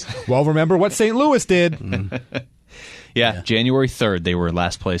chance. Say, well, remember what St. Louis did. Yeah, January 3rd, they were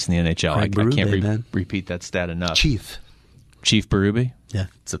last place in the NHL. I can't repeat that stat enough. Chief Berube? Yeah,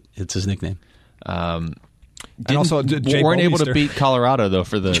 it's his nickname. And also, weren't able to beat Colorado, though,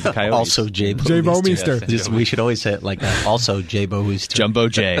 for the Coyotes. Also, Jay Bouwmeester. Yes, we should always say it like that. Also, Jay Bouwmeester. Jumbo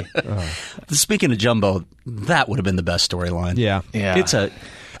J. Speaking of Jumbo, that would have been the best storyline. Yeah.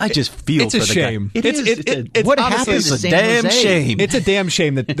 I just feel it's a shame. It's what happened? It's a damn shame. It's a damn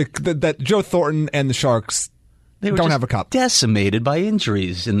shame that Joe Thornton and the Sharks don't have a cup. Decimated by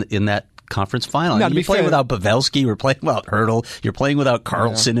injuries in that conference final. You're playing without Pavelski. You're playing without Hurdle. You're playing without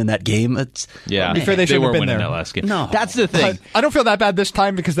Carlson in that game. To be fair, they shouldn't have been there. That last game. No, that's the thing. I don't feel that bad this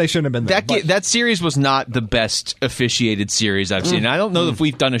time because they shouldn't have been there. That series was not the best officiated series I've seen. I don't know if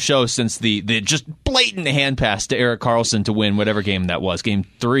we've done a show since the just blatant hand pass to Erik Karlsson to win whatever game that was, Game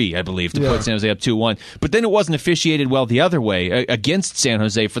 3, I believe, to put San Jose up 2-1. But then it wasn't officiated well the other way against San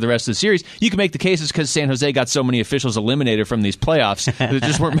Jose for the rest of the series. You can make the cases because San Jose got so many officials eliminated from these playoffs that there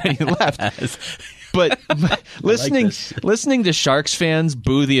just weren't many left. But listening to Sharks fans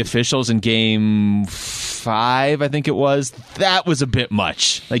boo the officials in Game 5, I think it was, that was a bit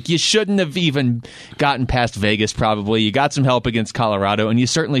much. Like, you shouldn't have even gotten past Vegas, probably. You got some help against Colorado, and you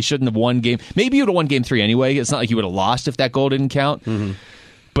certainly shouldn't have won Game... Maybe you would have won Game 3 anyway. It's not like you would have lost if that goal didn't count. Mm-hmm.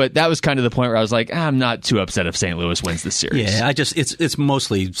 But that was kind of the point where I was like, I'm not too upset if St. Louis wins this series. Yeah, it's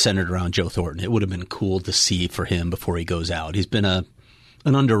mostly centered around Joe Thornton. It would have been cool to see for him before he goes out. He's been a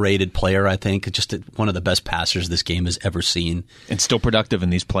an underrated player, I think. Just one of the best passers this game has ever seen. And still productive in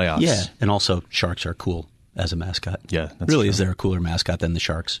these playoffs. Yeah, and also Sharks are cool as a mascot. Yeah, that's really, true. is there a cooler mascot than the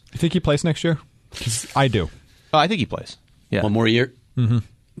Sharks? You think he plays next year? 'Cause I do. Oh, I think he plays. Yeah. One more year? Mm-hmm.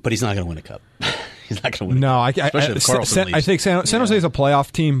 But he's not going to win a cup. He's not going to win a No, cup. Especially if Carlson leaves. I think San Jose is a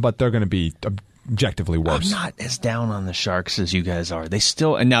playoff team, but they're going to be objectively worse. I'm not as down on the Sharks as you guys are. They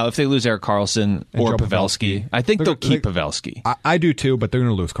still, and now if they lose Erik Karlsson And or Joe Pavelski, I think they'll keep Pavelski. I do too, but they're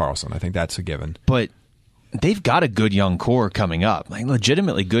going to lose Karlsson. I think that's a given. But they've got a good young core coming up, like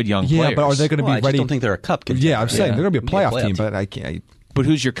legitimately good young players. Yeah, but are they going to be I ready? just don't think they're a cup contender. Yeah, I'm saying they're going to be a playoff team, team. but I can't. But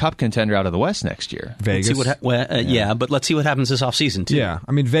who's your cup contender out of the West next year? Vegas. But let's see what happens this offseason, too. Yeah,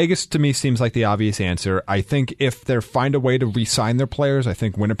 I mean, Vegas to me seems like the obvious answer. I think if they find a way to re-sign their players, I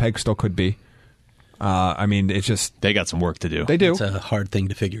think Winnipeg still could be. I mean, it's just They got some work to do. they do. It's a hard thing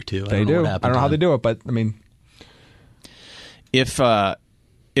to figure, too. They do. I don't know how they do it, but I mean,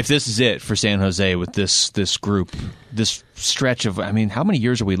 If this is it for San Jose with this group, this stretch of, I mean, how many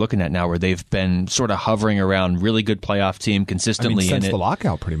years are we looking at now where they've been sort of hovering around really good playoff team consistently since in it? the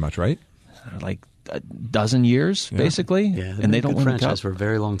lockout, pretty much, right? Like a dozen years, basically, Yeah, and they don't win a franchise cup. for a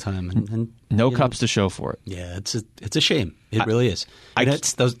very long time. And No cups to show for it. Yeah, it's a shame. It really is.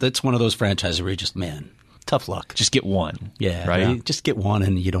 That's one of those franchises where you just, man, tough luck. Just get one. Yeah, right. Yeah. Just get one,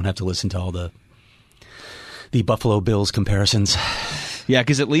 and you don't have to listen to all the Buffalo Bills comparisons. Yeah,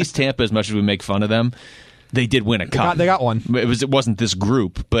 because at least Tampa, as much as we make fun of them, they did win a cup. They got one. It wasn't this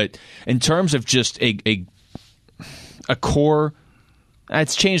group, but in terms of just a core,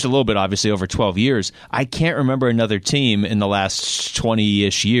 it's changed a little bit, obviously, over 12 years. I can't remember another team in the last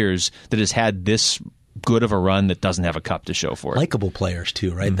 20-ish years that has had this good of a run that doesn't have a cup to show for it. Likeable players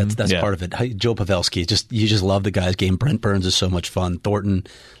too, right? That's part of it. Joe Pavelski, you just love the guy's game. Brent Burns is so much fun. Thornton,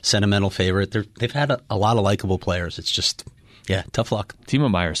 sentimental favorite. They've had a lot of likable players. It's just, yeah, tough luck. Timo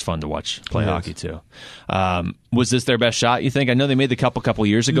Meier's fun to watch play hockey too. Was this their best shot, you think? I know they made the cup a couple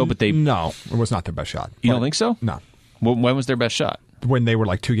years ago, but they... No, it was not their best shot. You don't think so? No. When was their best shot? When they were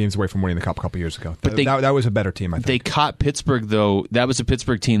like 2 games away from winning the cup a couple years ago. But that was a better team, I think. They caught Pittsburgh, though. That was a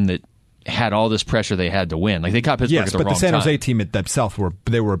Pittsburgh team that had all this pressure they had to win. Like, they caught Pittsburgh at the wrong time. Yes, but the San Jose team themselves were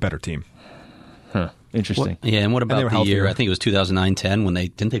a better team. Huh. Interesting. And what about they were the healthier. year? I think it was 2009-10 when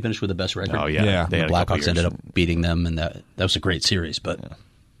didn't they finish with the best record? Oh, yeah. Yeah. They The had a couple Blackhawks years. ended up beating them, and that was a great series. But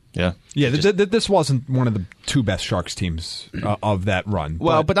Yeah. Yeah, this wasn't one of the 2 best Sharks teams of that run.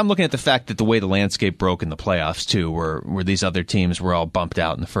 Well, but I'm looking at the fact that the way the landscape broke in the playoffs, too, where these other teams were all bumped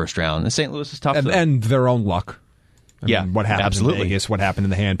out in the first round. And St. Louis is tough, though. and their own luck. I mean, what happened absolutely. in Vegas, what happened in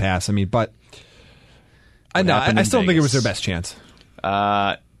the hand pass. I mean, but I happened in still think it was their Vegas? best chance.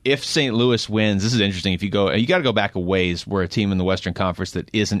 If St. Louis wins, this is interesting. If you got to go back a ways where a team in the Western Conference that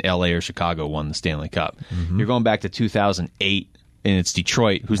isn't LA or Chicago won the Stanley Cup. You're going back to 2008, and it's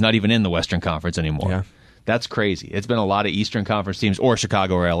Detroit, who's not even in the Western Conference anymore. Yeah. That's crazy. It's been a lot of Eastern Conference teams, or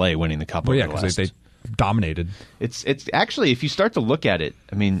Chicago or LA, winning the Cup. Well, over yeah, the because last. they dominated. It's actually, if you start to look at it,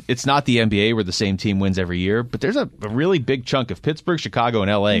 I mean, it's not the NBA where the same team wins every year, but there's a really big chunk of Pittsburgh, Chicago, and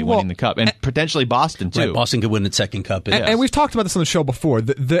LA winning the Cup, and potentially Boston too. right, Boston could win its second cup. And we've talked about this on the show before.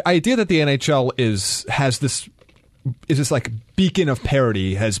 The idea that the NHL is this like beacon of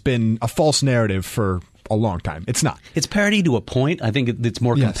parity has been a false narrative for a long time. It's not. It's parity to a point. I think it's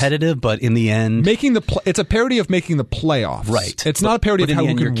more Yes. competitive, but in the end, It's a parody of making the playoffs. right? It's not a parody but of how in the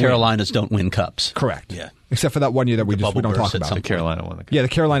who end, your can win. Carolinas don't win cups. Correct. Yeah. Except for that one year that we bubble don't burst talk at about. some The Carolina won the Cup. Yeah, the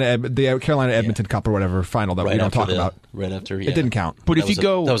Carolina Edmonton Cup or whatever final that we don't talk about. Right after, It didn't count. But if you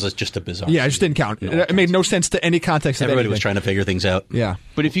go, that was just a bizarre. Yeah, it just didn't count. It made no sense to any context of Everybody was anything. trying to figure things out. Yeah.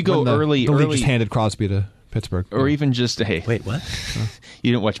 But if you go When the league early, just handed Crosby to Pittsburgh. or even just hey, Wait, what?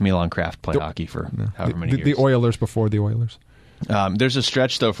 you didn't watch Milan Kraft play hockey for however many years. The Oilers before the Oilers. There's a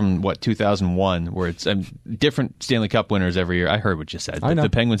stretch though from 2001 where it's different Stanley Cup winners every year. I heard what you said. I know. The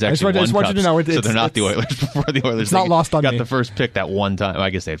Penguins I just actually want won you to cups, know so they're not the Oilers before the Oilers. It's not lost on got me. the first pick that one time. Well, I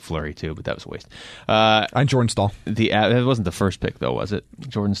guess they had Fleury too, but that was a waste. And Jordan Stahl. That wasn't the first pick though, was it?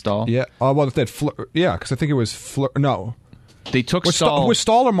 Jordan Stahl. Yeah. Well, if they had yeah, because I think it was no. They took Was Stahl. was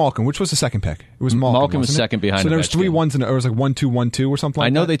Stahl or Malkin? Which was the second pick? It was Malkin. Malkin was wasn't it? second behind So there was Ovechkin. 3 ones in it. It was like 1-2-1-2 or something like I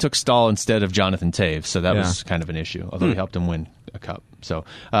know that. they took Stahl instead of Jonathan Taves, so that Yeah. was kind of an issue. Although he helped him win a cup. So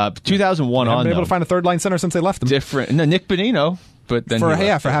 2001 They haven't on been able though, to find a third line center since they left them. different. No, Nick Bonino, but then he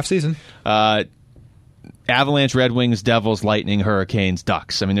left. for half season. Avalanche, Red Wings, Devils, Lightning, Hurricanes,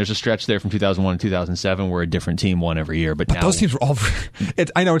 Ducks. I mean, there's a stretch there from 2001 to 2007 where a different team won every year. But now, Those teams were all.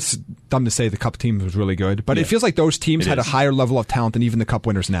 I know it's dumb to say the Cup team was really good, but it feels like those teams had a higher level of talent than even the Cup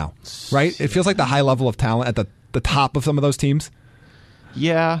winners now, right? It feels like the high level of talent at the top of some of those teams.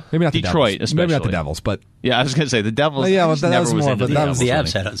 Yeah, maybe not Detroit, the especially. Maybe not the Devils, but yeah, I was going to say the Devils. Yeah, well, that never was was more into of a- the that was-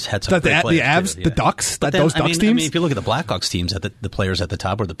 Devils. The Avs had some great the players. Avs, too, the Ducks, those Ducks teams. I mean, if you look at the Blackhawks teams, at the players at the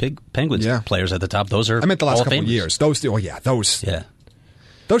top, or the Penguins players at the top, those are. I meant the last Hall of couple of Famers. years.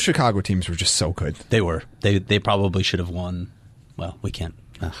 Those Chicago teams were just so good. They were. They probably should have won. Well, we can't.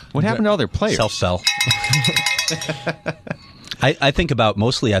 What happened to all their players? Self-sell. I think about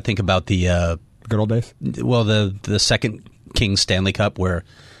the Good old days. well, the second Kings Stanley Cup where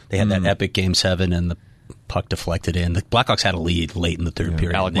they had that epic Game 7 and the puck deflected in. The Blackhawks had a lead late in the third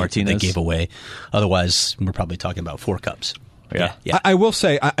period. Alec Martinez. They gave away. Otherwise, we're probably talking about 4 cups. Yeah. I will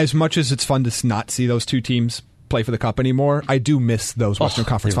say, as much as it's fun to not see those two teans play for the cup anymore, I do miss those Western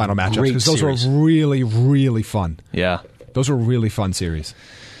Conference final matchups because those were really, really fun. Yeah. Those were really fun series.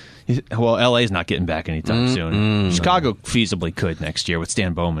 Well, LA's not getting back anytime soon. Chicago feasibly could next year with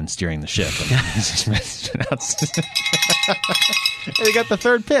Stan Bowman steering the ship. They got the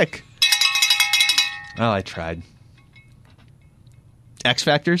third pick. Well, I tried. X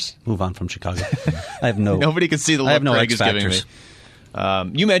Factors? Move on from Chicago. I have no. Nobody can see the look I have no Craig X is giving me.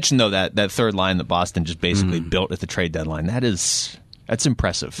 factors. You mentioned, though, that third line that Boston just basically built at the trade deadline. That's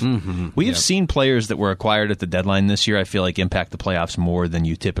impressive. We have seen players that were acquired at the deadline this year, I feel like, impact the playoffs more than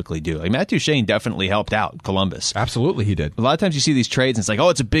you typically do. Like Matt Duchene definitely helped out Columbus. Absolutely, he did. A lot of times you see these trades, and it's like, oh,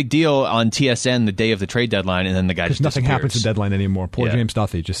 it's a big deal on TSN the day of the trade deadline, and then the guy just Nothing disappears. happens at deadline anymore. Poor James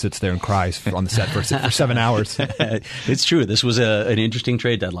Duthie just sits there and cries on the set for 7 hours. It's true. This was an interesting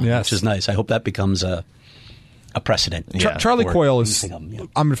trade deadline, Yes. which is nice. I hope that becomes a precedent. Charlie for Coyle is. anything else.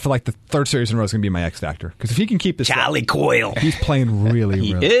 I'm for like the third series in a row is going to be my X factor because if he can keep this, Charlie Coyle. he's playing really.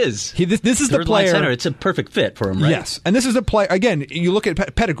 He really. is. This is the Third line player. center. It's a perfect fit for him, right? Yes, and this is the player. Again, you look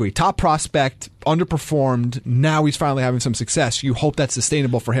at pedigree, top prospect, underperformed. Now he's finally having some success. You hope that's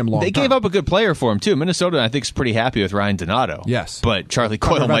sustainable for him long term. They gave up a good player for him, too. Minnesota, I think, is pretty happy with Ryan Donato. Yes. But Charlie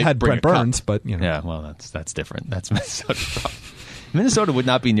Coyle might had bring Brent a cup. Burns, but you know. Yeah, well, that's different. That's Minnesota's problem. Minnesota would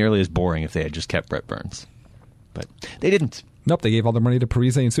not be nearly as boring if they had just kept Brett Burns. But they didn't. Nope, they gave all their money to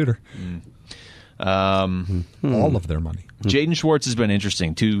Parise and Suter. All of their money. Jaden Schwartz has been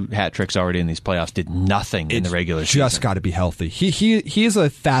interesting. 2 hat tricks already in these playoffs. Did nothing in the regular season. Just got to be healthy. He is a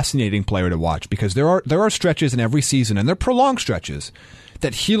fascinating player to watch because there are stretches in every season, and they're prolonged stretches,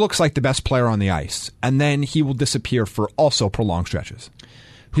 that he looks like the best player on the ice, and then he will disappear for also prolonged stretches.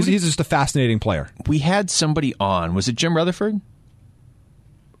 He's just a fascinating player. We had somebody on. Was it Jim Rutherford?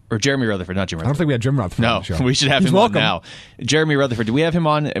 Or Jeremy Rutherford, not Jim Rutherford. I don't think we had Jim Rutherford on No, the show. we should have He's him welcome. on now. Jeremy Rutherford. Do we have him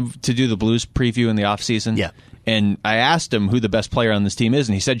on to do the Blues preview in the offseason? Yeah. And I asked him who the best player on this team is,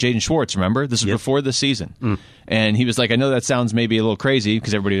 and he said Jaden Schwartz, remember? This was before the season. And he was like, I know that sounds maybe a little crazy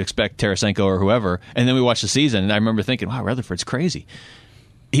because everybody would expect Tarasenko or whoever. And then we watched the season, and I remember thinking, wow, Rutherford's crazy.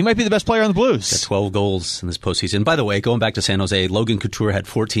 He might be the best player on the Blues. Got 12 goals in this postseason. By the way, going back to San Jose, Logan Couture had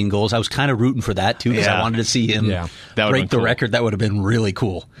 14 goals. I was kind of rooting for that, too, because I wanted to see him That would've break been the cool. record. That would have been really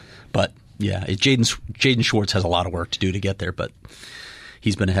cool. But, yeah, Jaden Schwartz has a lot of work to do to get there, but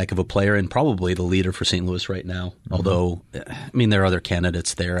he's been a heck of a player and probably the leader for St. Louis right now. Although, I mean, there are other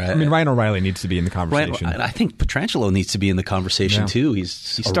candidates there. Ryan O'Reilly needs to be in the conversation. I think Pietrangelo needs to be in the conversation, too.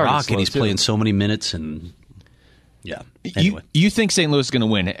 He's a started rock, slow, and he's too. playing so many minutes. And yeah, anyway. You think St. Louis is going to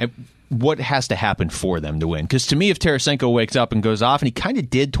win? What has to happen for them to win? Because to me, if Tarasenko wakes up and goes off, and he kind of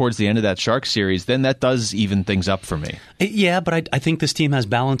did towards the end of that Sharks series, then that does even things up for me. Yeah, but I think this team has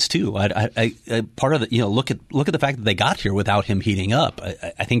balance too. I part of the look at the fact that they got here without him heating up.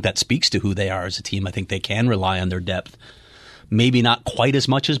 I think that speaks to who they are as a team. I think they can rely on their depth. Maybe not quite as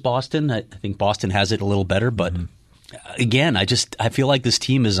much as Boston. I think Boston has it a little better, but again, I feel like this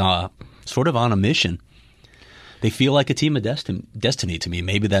team is sort of on a mission. They feel like a team of destiny to me.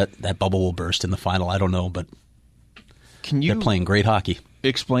 Maybe that bubble will burst in the final. I don't know, but they're playing great hockey.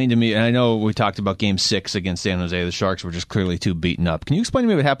 Explain to me, and I know we talked about Game 6 against San Jose. The Sharks were just clearly too beaten up. Can you explain to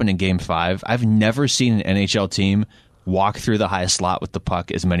me what happened in Game 5? I've never seen an NHL team walk through the high slot with the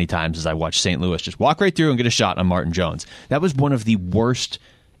puck as many times as I watched St. Louis just walk right through and get a shot on Martin Jones. That was one of the worst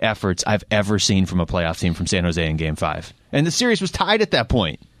efforts I've ever seen from a playoff team from San Jose in Game 5. And the series was tied at that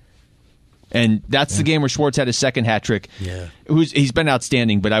point. And that's the game where Schwartz had his second hat trick. Yeah. He's been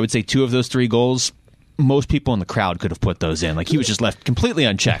outstanding, but I would say 2 of those 3 goals, most people in the crowd could have put those in. Like, he was just left completely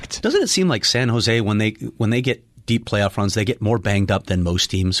unchecked. Doesn't it seem like San Jose, when they get deep playoff runs, they get more banged up than most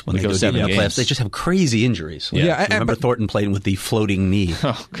teams when they go deep in the playoffs? They just have crazy injuries. Yeah, remember Thornton playing with the floating knee.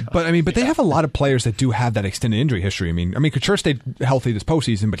 Oh, God. But they have a lot of players that do have that extended injury history. I mean, Couture stayed healthy this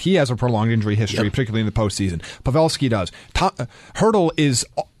postseason, but he has a prolonged injury history, particularly in the postseason. Pavelski does. Hurdle is.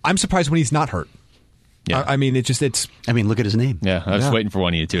 I'm surprised when he's not hurt. Yeah. I mean, it's. I mean, look at his name. Yeah, I was waiting for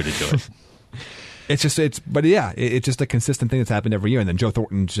one of you two to do it. It's just a consistent thing that's happened every year. And then Joe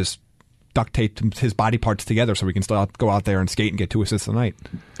Thornton's just duct taped his body parts together so we can still go out there and skate and get 2 assists a night.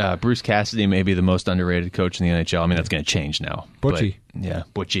 Bruce Cassidy may be the most underrated coach in the NHL. I mean, that's going to change now. Butchie. Yeah,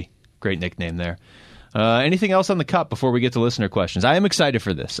 Butchie. Great nickname there. Anything else on the Cup before we get to listener questions? I am excited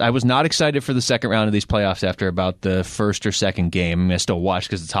for this. I was not excited for the second round of these playoffs after about the first or second game. I mean, I still watch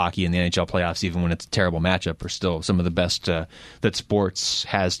because it's hockey, and the NHL playoffs, even when it's a terrible matchup, are still some of the best that sports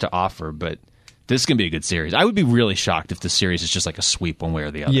has to offer. But this is going to be a good series. I would be really shocked if this series is just like a sweep one way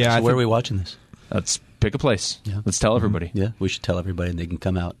or the other. Yeah, so where are we watching this? Let's pick a place. Yeah. Let's tell everybody. Yeah, we should tell everybody and they can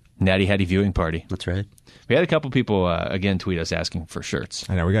come out. Natty Hattie viewing party. That's right. We had a couple people, again, tweet us asking for shirts.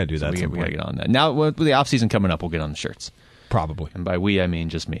 I know, we got to do that. We got to get on that. Now, with the off-season coming up, we'll get on the shirts. Probably. And by we, I mean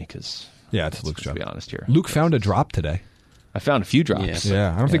just me, because it's Luke's job. To be honest here. Luke found a drop today. I found a few drops.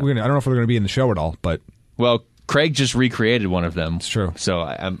 Yeah. I don't think I don't know if we're going to be in the show at all, but... Well, Craig just recreated one of them. It's true. So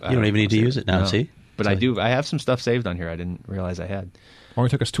you don't even need to use it now, see? But I do. I have some stuff saved on here I didn't realize I had. Only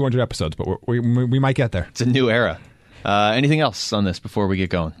took us 200 episodes, but we might get there. It's a new era. Anything else on this before we get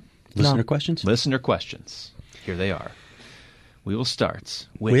going? Listener questions? Listener questions. Here they are. We will start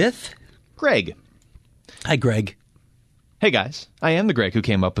with Greg. Hi, Greg. Hey, guys. I am the Greg who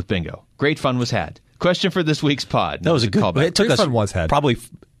came up with bingo. Great fun was had. Question for this week's pod. That was a good callback. It took Great us fun was had. Probably...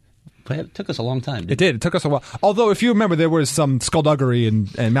 It took us a long time. It did. It took us a while. Although, if you remember, there was some skullduggery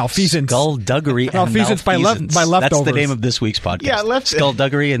and malfeasance. Skullduggery and malfeasance. by leftovers. That's the name of this week's podcast. Yeah,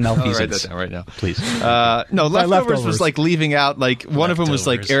 Skullduggery and malfeasance. I'll write that down right now. Please. No, leftovers was like leaving out, like one of them was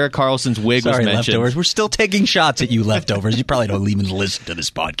like Eric Carlson's wig was mentioned. Leftovers. We're still taking shots at you leftovers. You probably don't even listen to this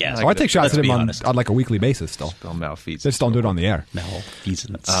podcast. I take shots at him on like a weekly basis still. Malfeasance. They just don't do it on the air.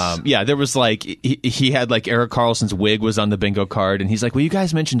 Malfeasance. Yeah, there was like, he had like Eric Carlson's wig was on the bingo card, and he's like, well, you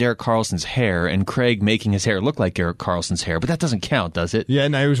guys mentioned Eric Carlson's hair, and Craig making his hair look like Eric Carlson's hair, but that doesn't count, does it? Yeah,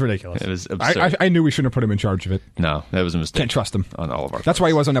 no, it was ridiculous. It was absurd. I knew we shouldn't have put him in charge of it. No, that was a mistake. Can't trust him. On all of our That's why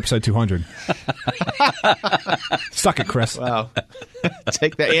he was on episode 200. Suck it, Chris. Wow.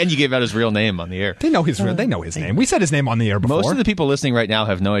 Take that. And you gave out his real name on the air. They know his name. We said his name on the air before. Most of the people listening right now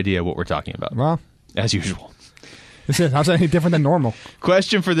have no idea what we're talking about. Well, as usual. How's that any different than normal?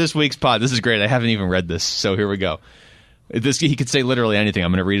 Question for this week's pod. This is great. I haven't even read this, so here we go. He could say literally anything.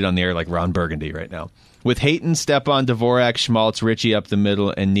 I'm going to read it on the air like Ron Burgundy right now. With Hayton, Stepan, Dvorak, Schmaltz, Ritchie up the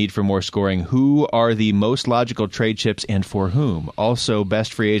middle, and need for more scoring, who are the most logical trade chips and for whom? Also,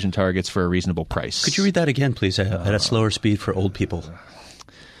 best free agent targets for a reasonable price. Could you read that again, please, at a slower speed for old people?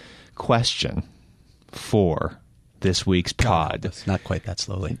 Question for this week's pod. It's not quite that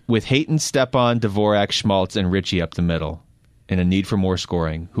slowly. With Hayton, Stepan, Dvorak, Schmaltz, and Ritchie up the middle, and a need for more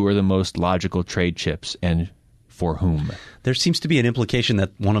scoring, who are the most logical trade chips and for whom? There seems to be an implication that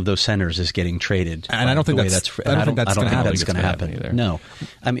one of those centers is getting traded, and I don't think that's going to happen either. No,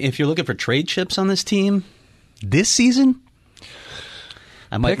 I mean, if you're looking for trade chips on this team this season,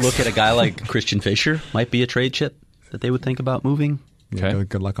 I might look at a guy like Christian Fischer. Might be a trade chip that they would think about moving. Okay. Yeah,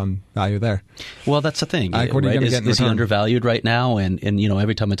 good luck on value there. Well, that's the thing. What are you going to get in Is he return? Undervalued right now? And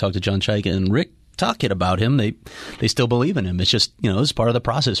every time I talk to John Chaika and Rick Tocchet about him, they still believe in him. It's just it's part of the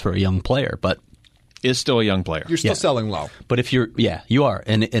process for a young player, but. Is still a young player. You're still selling low. But if you are.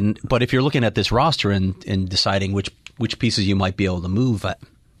 But if you're looking at this roster and deciding which pieces you might be able to move, I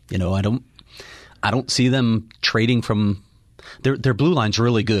don't see them trading from their blue line's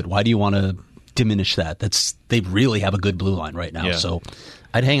really good. Why do you want to diminish that? They really have a good blue line right now. Yeah. So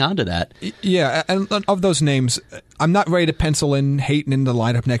I'd hang on to that. Yeah, and of those names, I'm not ready to pencil in Hayton in the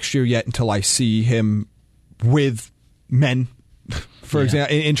lineup next year yet until I see him with men. For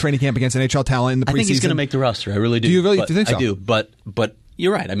example, in training camp against NHL talent in the preseason. I think he's going to make the roster. I really do. Do you really think so? I do, but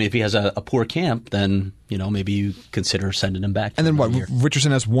you're right. I mean, if he has a poor camp, then maybe you consider sending him back. And then what? Year.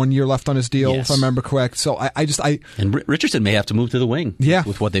 Richardson has 1 year left on his deal, if I remember correct. So and Richardson may have to move to the wing. Yeah.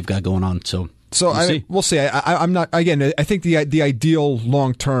 With what they've got going on. So we'll see. I'm not. Again, I think the ideal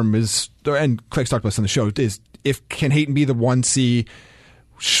long term is, and Craig's talked about this on the show, is can Hayton be the 1C.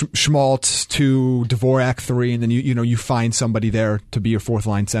 Schmaltz 2, Dvorak 3, and then you find somebody there to be your fourth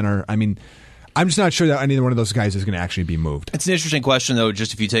line center. I mean, I'm just not sure that any one of those guys is going to actually be moved. It's an interesting question, though,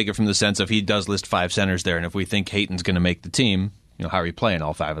 just if you take it from the sense of he does list 5 centers there, and if we think Hayton's going to make the team, how are you playing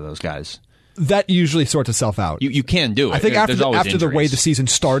all 5 of those guys? That usually sorts itself out. You can do it. I think after the way the season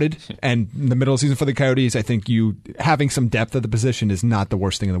started and the middle of the season for the Coyotes, I think having some depth at the position is not the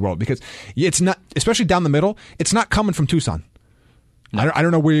worst thing in the world, because it's not, especially down the middle, it's not coming from Tucson. No. I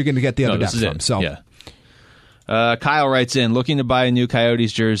don't know where you're going to get the other depth from. So. Yeah. Kyle writes in, looking to buy a new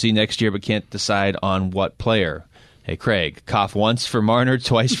Coyotes jersey next year but can't decide on what player. Hey, Craig, cough once for Marner,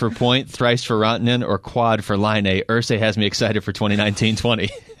 twice for Point, thrice for Rantanen, or quad for Laine. Irsay has me excited for 2019-20.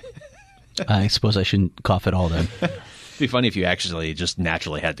 I suppose I shouldn't cough at all then. It'd be funny if you actually just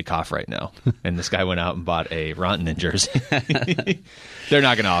naturally had to cough right now, and this guy went out and bought a Rantanen jersey. They're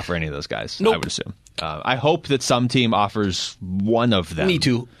not going to offer any of those guys, Nope. I would assume. I hope that some team offers one of them. Me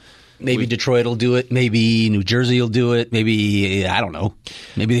too. Maybe Detroit will do it. Maybe New Jersey will do it. Maybe, I don't know.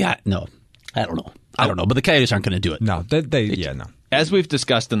 Maybe, no. I don't know. But the Coyotes aren't going to do it. No, no. As we've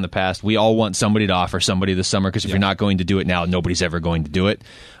discussed in the past, we all want somebody to offer somebody this summer because if you're not going to do it now, nobody's ever going to do it.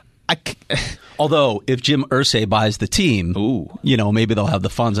 Although, if Jim Irsay buys the team, maybe they'll have the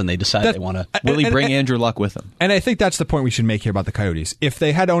funds and they decide they want to. Will he bring Andrew Luck with him? And I think that's the point we should make here about the Coyotes. If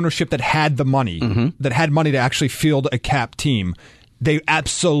they had ownership that had the money, that had money to actually field a cap team, they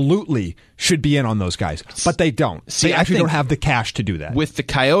absolutely should be in on those guys. But they don't. They actually don't have the cash to do that. With the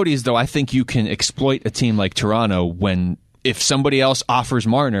Coyotes, though, I think you can exploit a team like Toronto if somebody else offers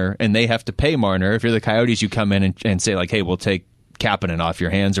Marner and they have to pay Marner. If you're the Coyotes, you come in and say, like, hey, we'll take Kapanen off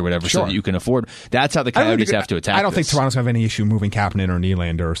your hands or whatever so that you can afford. That's how the Coyotes have to attack. I don't think Toronto's going to have any issue moving Kapanen or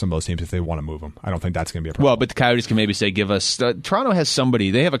Nylander or some of those teams if they want to move them. I don't think that's going to be a problem. Well, but the Coyotes can maybe say, give us... Toronto has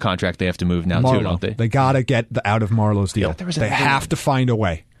somebody. They have a contract they have to move now, too, don't they? They got to get out of Marlowe's deal. They have to find a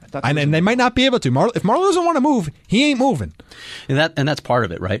way. And they might not be able to. If Marleau doesn't want to move, he ain't moving. And that's part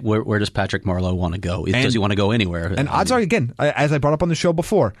of it, right? Where does Patrick Marleau want to go? Does he want to go anywhere? And odds are, again, as I brought up on the show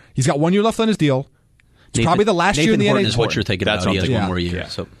before, he's got 1 year left on his deal. It's probably the last year in the Horton NHL. is what you're thinking about. He has one more year. Yeah.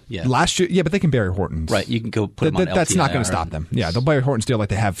 So, last year, but they can bury Horton's. Right, you can go put him on LTIR. That's not going to stop them. Yeah, they'll bury Horton's deal like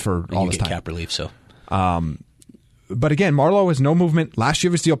they have for all this time. Cap relief, so. But again, Marleau has no movement. Last year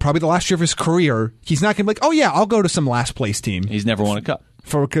of his deal, probably the last year of his career. He's not going to be like, oh yeah, I'll go to some last place team. He's never won a cup.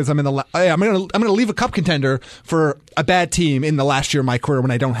 Because I'm going to leave a cup contender for a bad team in the last year of my career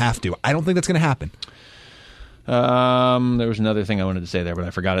when I don't have to. I don't think that's going to happen. There was another thing I wanted to say there, but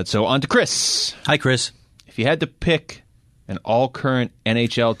I forgot it. So on to Chris. Hi, Chris. If you had to pick an all-current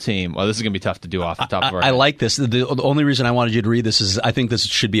NHL team, well, this is going to be tough to do off the top of our head. I like this. The only reason I wanted you to read this is I think this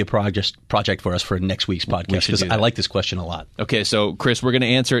should be a project for us for next week's podcast because I like this question a lot. Okay, so Chris, we're going to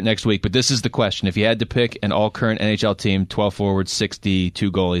answer it next week, but this is the question. If you had to pick an all-current NHL team, 12 forwards,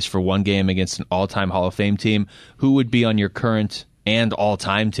 62 goalies for one game against an all-time Hall of Fame team, who would be on your current and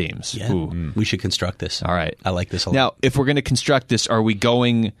all-time teams? Yeah, we should construct this. All right. I like this a lot. Now, if we're going to construct this, are we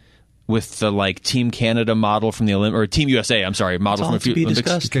going with the Team Canada model from the or Team USA, model from a few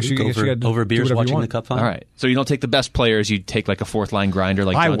Olympics? Over beers watching the Cup final. All right. So you don't take the best players, you take a fourth line grinder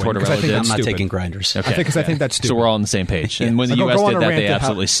like John Tortorella did. I'm not taking grinders. Okay. I think that's stupid. So we're all on the same page. And when the US did that, they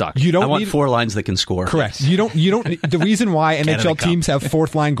absolutely sucked. I want four lines that can score. Correct. You don't. The reason why NHL teams have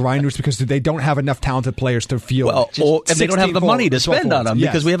fourth line grinders because they don't have enough talented players to field. And they don't have the money to spend on them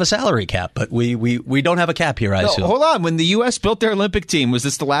because we have a salary cap, but we don't have a cap here, I assume. Hold on. When the US built their Olympic team, was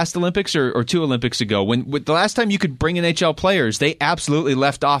this the last Olympics or two Olympics ago? When the last time you could bring NHL players, they absolutely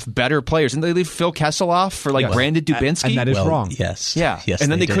left off better players. And they leave Phil Kessel off for Brandon Dubinsky? And that is wrong. Yes. Yeah. Yes,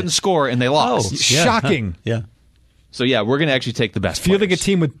 and then they couldn't score and they lost. Shocking. Yeah. So, we're going to actually take the best Fielding players. a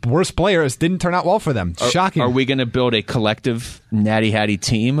team with worse players didn't turn out well for them. Shocking. Are we going to build a collective natty-hatty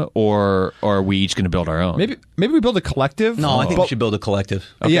team, or are we each going to build our own? Maybe we build a collective. No, I think we should build a collective.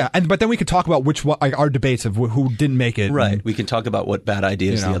 Okay. Yeah, but then we could talk about our debates of who didn't make it. Right. We can talk about what bad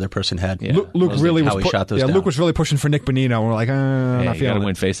ideas the other person had. Yeah. Luke was really pushing for Nick Bonino. And we're like, not feeling you got to it.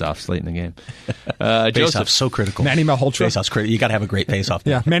 win face-offs late in the game. Face-off's so critical. Manny Malhotra. Face-off's critical. You got to have a great face-off.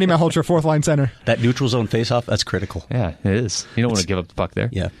 Yeah, Manny Malhotra, fourth line center. That neutral zone face-off, that's critical. Yeah, it is. You don't want to give up the puck there.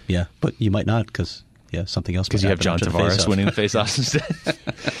 Yeah. But you might not because something else. Because you have John Tavares winning the face-offs instead.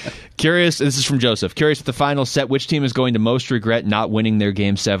 Curious, this is from Joseph. Curious at the final set, which team is going to most regret not winning their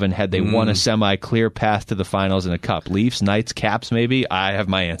Game 7 had they won a semi-clear path to the finals in a cup? Leafs, Knights, Caps, maybe? I have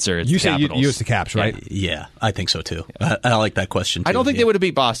my answer. It's you say Capitals. you use the Caps, right? Yeah, I think so too. I like that question too. I don't think they would have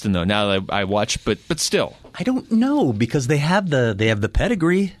beat Boston though. Now that I watch, but still. I don't know because they have the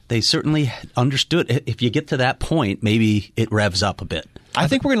pedigree. They certainly understood. If you get to that point, maybe it revs up a bit. I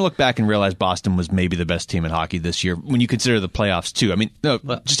think we're going to look back and realize Boston was maybe the best team in hockey this year when you consider the playoffs too. I mean, no,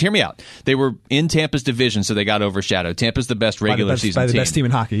 just hear me out. They were in Tampa's division, so they got overshadowed. Tampa's the best regular season team. By the best team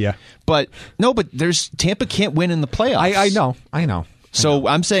in hockey, yeah. But Tampa can't win in the playoffs. I know. So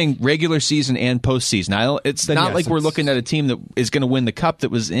I'm saying regular season and postseason. It's not like we're looking at a team that is going to win the cup that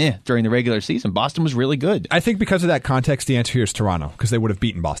was during the regular season. Boston was really good. I think because of that context, the answer here is Toronto because they would have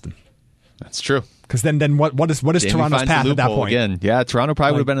beaten Boston. That's true. Because then what is Toronto's path at that point? Again. Yeah, Toronto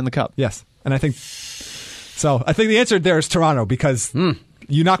probably would have been in the cup. Yes, and I think the answer there is Toronto because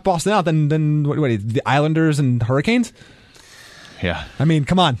you knock Boston out, then what the Islanders and Hurricanes? Yeah. I mean,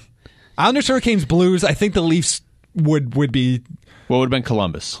 come on. Islanders, Hurricanes, Blues. I think the Leafs would be. Well, it would have been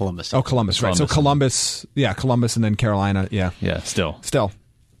Columbus. Oh, Columbus, right. So Columbus, and then Carolina, yeah. Yeah, still.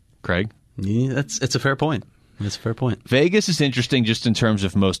 Craig? Yeah, it's a fair point. It's a fair point. Vegas is interesting just in terms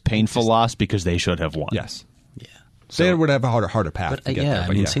of most painful loss because they should have won. Yes. Yeah. So, they would have a harder path But to get yeah, there. I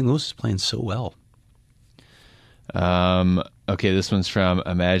But mean, St. Louis is playing so well. Okay, this one's from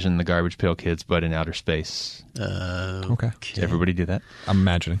Imagine the Garbage Pail Kids, but in outer space. Okay. Did everybody do that? I'm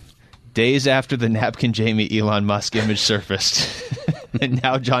imagining. Days after the Napkin Jaime Elon Musk image surfaced, and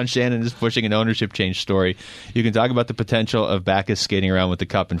now John Shannon is pushing an ownership change story. You can talk about the potential of Backus skating around with the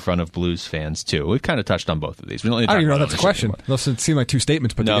cup in front of Blues fans, too. We've kind of touched on both of these. We don't I don't even know that's a question. Those seem like two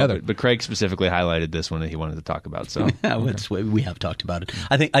statements put together. But Craig specifically highlighted this one that he wanted to talk about. So We have talked about it.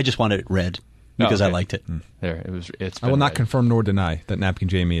 I think I just wanted it read because I liked it. There, it's. I will not confirm nor deny that Napkin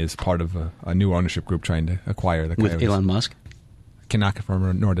Jamie is part of a new ownership group trying to acquire the Coyotes. With Elon Musk? Cannot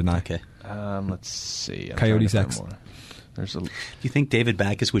confirm nor deny. Okay. Let's see. Coyotes X. Do you think David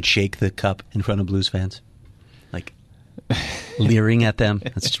Backus would shake the cup in front of Blues fans? Like, leering at them?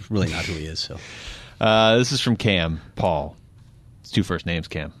 That's really not who he is. So, this is from Cam Paul. It's two first names,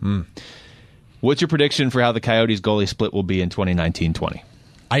 Cam. What's your prediction for how the Coyotes goalie split will be in 2019-20?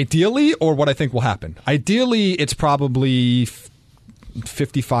 Ideally, or what I think will happen? Ideally, it's probably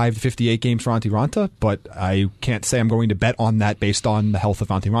 55 to 58 games for Antti Ranta, but I can't say I'm going to bet on that based on the health of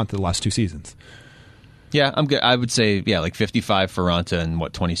Antti Ranta the last two seasons. Yeah, I'm good. I would say, like 55 for Ranta and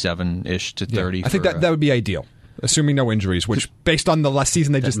 27-ish to 30. Yeah, I think that would be ideal, assuming no injuries, which based on the last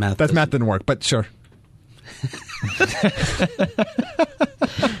season, that math didn't work, but sure.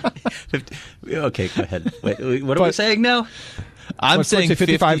 Okay, go ahead. Wait, what are we saying now? I'm saying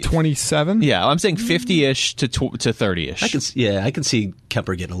 55-27. Yeah, I'm saying 50-ish to 30-ish. I can see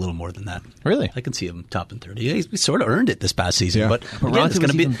Kemper getting a little more than that. Really? I can see him topping 30. Yeah, he sort of earned it this past season, but again, it's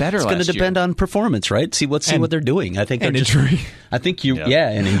going to be better. It's going to depend on performance, right? See what they're doing. I think and injury. I think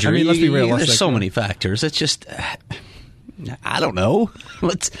and injury. I mean, let's be realistic. There's so many factors. It's just. I don't know.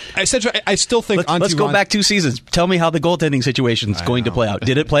 I still think let's go back 2 seasons. Tell me how the goaltending situation is going to play out.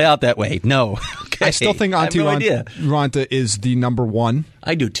 Did it play out that way? No. Okay. I still think Antti Ranta is the number one.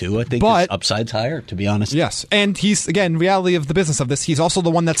 I do too. I think his upside's higher, to be honest. Yes, and he's, again, reality of the business of this, he's also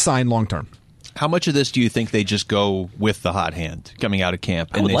the one that's signed long term. How much of this do you think they just go with the hot hand coming out of camp?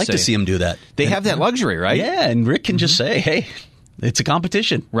 I would like to see him do that. They have that luxury, right? Yeah, and Rick can just say, hey, it's a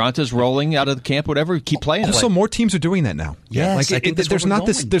competition. Ranta's rolling out of the camp, whatever. Keep playing. Also, more teams are doing that now. Yes, like there's not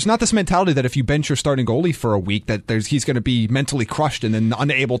this mentality that if you bench your starting goalie for a week, that he's going to be mentally crushed and then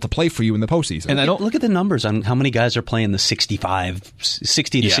unable to play for you in the postseason. And I don't look at the numbers on how many guys are playing the 60 to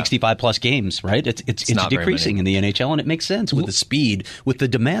 65 plus games. Right? It's decreasing in the NHL, and it makes sense with the speed, with the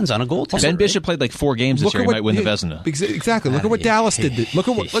demands on a goaltender. Ben Bishop played like 4 games this year. He might win the Vezina. Exactly. Look at what Dallas did. Look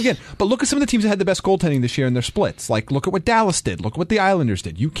at some of the teams that had the best goaltending this year in their splits. Like, look at what Dallas did. Look what the Islanders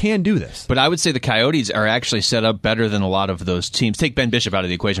did. You can do this. But I would say the Coyotes are actually set up better than a lot of those teams. Take Ben Bishop out of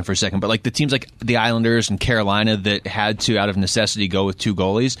the equation for a second, but like the teams like the Islanders and Carolina that had to, out of necessity, go with 2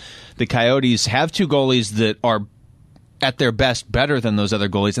 goalies, the Coyotes have 2 goalies that are at their best better than those other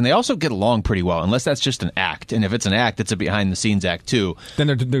goalies, and they also get along pretty well, unless that's just an act. And if it's an act, it's a behind-the-scenes act, too.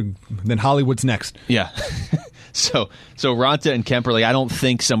 Then Hollywood's next. Yeah. So Ranta and Kemperly, I don't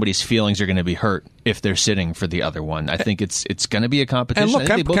think somebody's feelings are going to be hurt if they're sitting for the other one. I think it's going to be a competition. And look,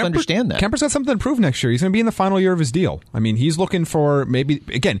 they both understand that. Kemper's got something to prove next year. He's going to be in the final year of his deal. I mean, he's looking for maybe,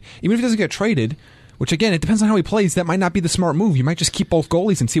 again, even if he doesn't get traded, which again, it depends on how he plays, that might not be the smart move. You might just keep both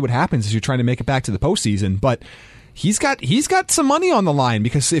goalies and see what happens as you're trying to make it back to the postseason. But he's got some money on the line,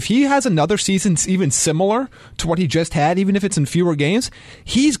 because if he has another season even similar to what he just had, even if it's in fewer games,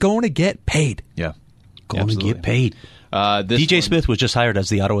 he's going to get paid. Yeah. Going to get paid. DJ Smith was just hired as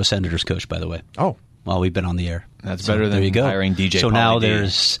the Ottawa Senators coach, by the way. Oh. While we've been on the air. That's better than hiring DJ. So now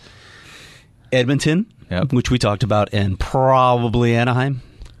there's Edmonton, which we talked about, and probably Anaheim.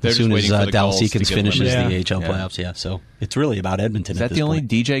 As soon as Dallas Eakins finishes the AHL playoffs. Yeah, so it's really about Edmonton. Is that the only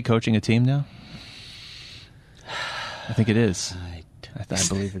DJ coaching a team now? I think it is. I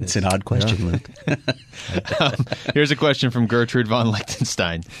believe it is. It's an odd question, Luke. Here's a question from Gertrude von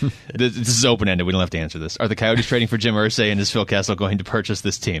Lichtenstein. This is open-ended. We don't have to answer this. Are the Coyotes trading for Jim Irsay, and is Phil Kessel going to purchase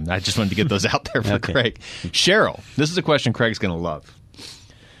this team? I just wanted to get those out there for Craig. Cheryl, this is a question Craig's going to love.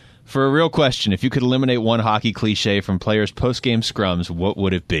 For a real question, if you could eliminate one hockey cliche from players' post-game scrums, what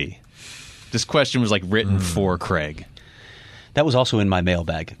would it be? This question was like written for Craig. That was also in my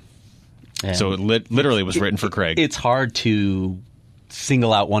mailbag. And so it literally was written for Craig. It's hard to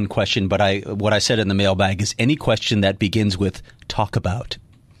single out one question, but what I said in the mailbag is any question that begins with "talk about."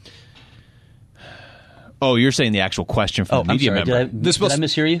 Oh, you're saying the actual question from the media member. Did I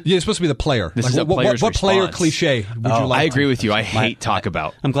mishear you? Yeah, it's supposed to be the player. This is a player's what player response. cliche would you like? I agree with you. I hate talk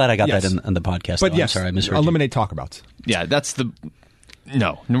about. I'm glad I got that in the podcast. But I'm sorry, I misheard eliminate talk abouts. Yeah, that's the.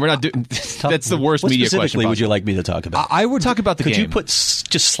 No, we're not doing. That's the worst what media question. Specifically, would you like me to talk about? I would talk about the game. Could you put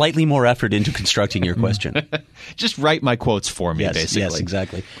just slightly more effort into constructing your question? Just write my quotes for me, basically. Yes,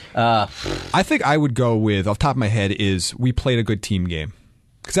 exactly. I think I would go with, off the top of my head, is we played a good team game.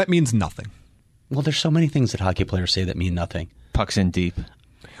 Because that means nothing. Well, there's so many things that hockey players say that mean nothing. Pucks in deep.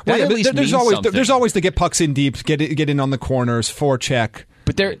 Well, That at least there's means always something. to get pucks in deep, get in on the corners, forecheck.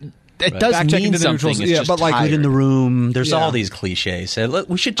 But it does Back checking mean to the something. neutrals. It's Yeah, just but like tired. In the room, there's Yeah. all these cliches.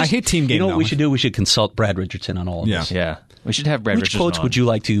 We should. I hate team game, You know what though. we should do? We should consult Brad Richardson on all of Yeah. this. Yeah, we should have Brad Which Richardson quotes on. would you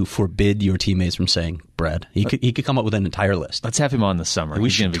like to forbid your teammates from saying, Brad? He could come up with an entire list. Let's have him on this summer. We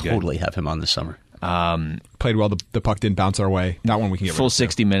He's gonna should be totally have him on this summer. Played well. The puck didn't bounce our way. Not one we can get full rid of.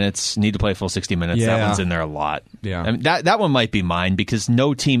 60 minutes. Need to play full 60 minutes. That Yeah. one's in there a lot. Yeah. I mean, that one might be mine because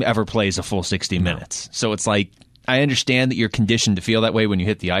no team ever plays a full 60 minutes. So it's like I understand that you're conditioned to feel that way when you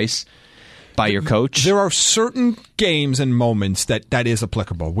hit the ice by your coach. There are certain games and moments that is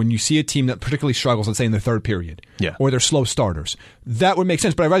applicable. When you see a team that particularly struggles, let's say in the third period, Yeah. or they're slow starters, that would make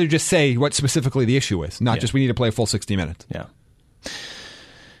sense. But I'd rather just say what specifically the issue is, not just we need to play a full 60 minutes. Yeah.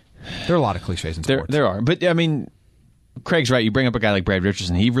 There are a lot of cliches in sports. There are. But, I mean, Craig's right. You bring up a guy like Brad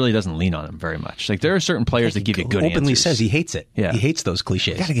Richardson. He really doesn't lean on him very much. Like, there are certain players that give you good openly answers. says he hates it. Yeah. He hates those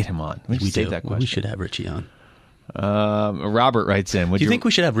cliches. Got to get him on. We We save do. that Well, question. we should have Richie on. Robert writes in. Do you think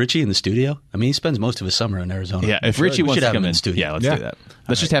we should have Richie in the studio? I mean, he spends most of his summer in Arizona. Yeah, if We Richie should wants to have come him in the studio. yeah, let's Yeah. do that.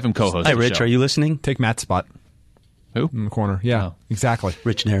 Let's just have him co-host Hi, the Rich. show. Are you listening? Take Matt's spot Who? in the corner. Yeah, Oh. exactly.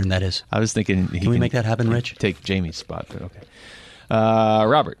 Rich Nairn, that is. I was thinking Can we make that happen, Rich? Take Jamie's spot, but okay.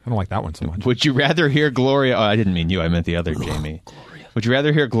 Robert, I don't like that one so much. would you rather hear Gloria? Oh, I didn't mean you. I meant the other Jamie. Would you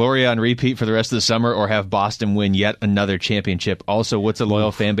rather hear Gloria on repeat for the rest of the summer or have Boston win yet another championship? Also, what's a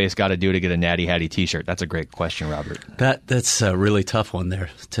loyal fan base got to do to get a Natty Hattie t-shirt? That's a great question, Robert. That's a really tough one there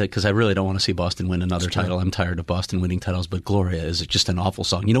because I really don't want to see Boston win another title. I'm tired of Boston winning titles, but Gloria is just an awful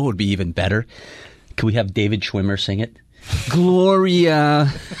song. You know what would be even better? Could we have David Schwimmer sing it?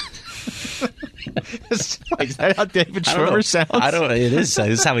 Gloria. Is that how David I don't know. Schwimmer sounds? I don't know. It is.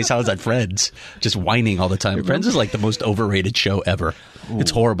 This is how he sounds on Friends, just whining all the time. Friends is like the most overrated show ever.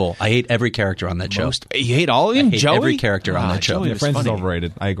 It's horrible. I hate every character on that show. You hate all of them? I hate Joey? every character on that show. Joey Yeah, was Friends is funny.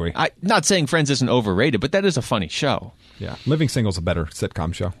 overrated. I agree. Not saying Friends isn't overrated, but that is a funny show. Yeah, Living Single's a better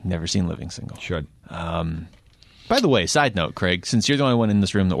sitcom show. Never seen Living Single. Should. By the way, side note, Craig, since you're the only one in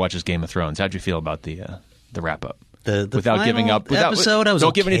this room that watches Game of Thrones, how'd you feel about the wrap up? The without final giving up, episode, I was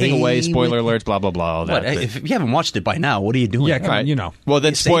don't give anything away. okay Spoiler with- alerts, blah blah blah. All that. What? but- If you haven't watched it by now, what are you doing? Yeah, come All on, right. you know. Well,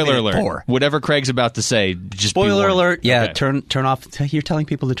 then, You saved spoiler it alert. for. Whatever Craig's about to say, just be Spoiler warned. alert. Yeah, Okay. turn off. You're telling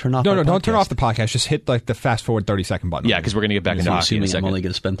people to turn off. No, our don't turn podcast. off the podcast. Just hit like the fast forward 30-second button. Yeah, because we're going to get back into I'm hockey in a assuming I'm second. only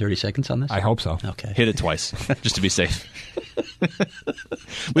going to spend 30 seconds on this. I hope so. Okay. Hit it twice, just to be safe.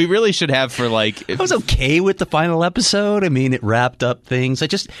 We really should have for like. I was okay with the final episode. I mean, it wrapped up things.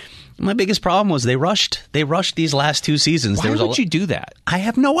 My biggest problem was they rushed. They rushed these last two seasons. Why There was would you do that? I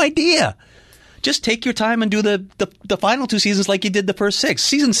have no idea. Just take your time and do the final two seasons like you did the first six.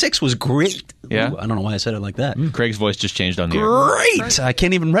 Season 6 was great. Yeah. Ooh, I don't know why I said it like that. Craig's voice just changed on the air. Great. I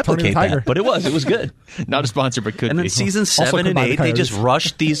can't even replicate Tiger. that, but it was good. Not a sponsor, but could And then be. season 7 and combined 8, they just Coyotes.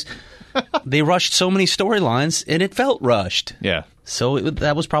 rushed these. They rushed so many storylines, and it felt rushed. Yeah. So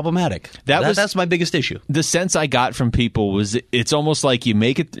that was problematic. That's That's my biggest issue. The sense I got from people was it's almost like you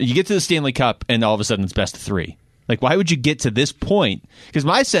get to the Stanley Cup and all of a sudden it's best of 3. Like, why would you get to this point? Because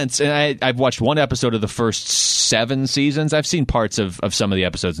my sense, and I've watched one episode of the first 7 seasons. I've seen parts of some of the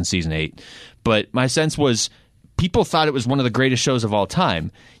episodes in season 8. But my sense was people thought it was one of the greatest shows of all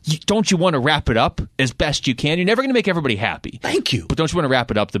time. Don't you want to wrap it up as best you can? You're never going to make everybody happy. Thank you. But don't you want to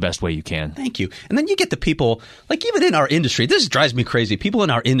wrap it up the best way you can? Thank you. And then you get the people, like even in our industry, this drives me crazy. People in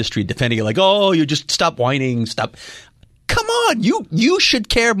our industry defending it like, oh, you just stop whining, stop. Come on, you should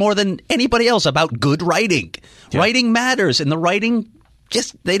care more than anybody else about good writing. Yeah. Writing matters, and the writing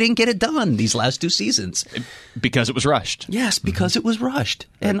they didn't get it done these last 2 seasons. Because it was rushed. Yes, because it was rushed.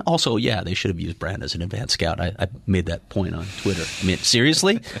 And also, yeah, they should have used Brand as an advanced scout. I made that point on Twitter. I mean,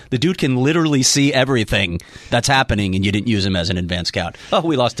 seriously? The dude can literally see everything that's happening, and you didn't use him as an advanced scout. Oh,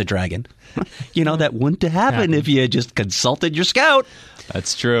 we lost to Dragon. That wouldn't have happened if you just consulted your scout.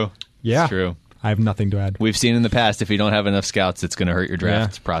 That's true. Yeah. It's true. I have nothing to add. We've seen in the past if you don't have enough scouts, it's going to hurt your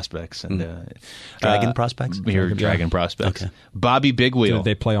draft prospects. And Dragon prospects? Your dragon prospects. Okay. Bobby Big Wheel. Did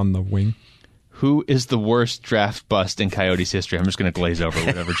they play on the wing? Who is the worst draft bust in Coyotes history? I'm just going to glaze over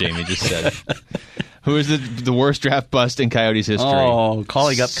whatever Jamie just said. Who is the worst draft bust in Coyotes history? Oh,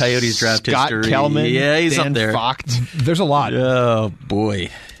 calling up Coyotes draft Scott history. Kelman. Yeah, he's Dan up there. Vogt. There's a lot. Oh,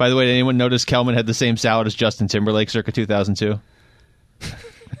 boy. By the way, did anyone notice Kelman had the same salad as Justin Timberlake circa 2002?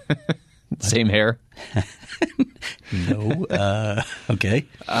 Same hair. No. Okay.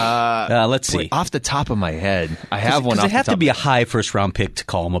 Let's see. Wait, off the top of my head, I have one. Because it have to be a high first-round pick to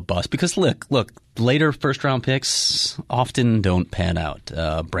call him a bust. Because look, later first-round picks often don't pan out.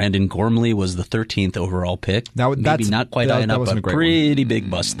 Brandon Gormley was the 13th overall pick. Maybe not quite high enough, but pretty big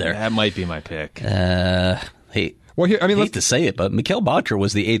bust there. That might be my pick. Hey, well, here, I mean, hate to say it, but Mikhail Bottcher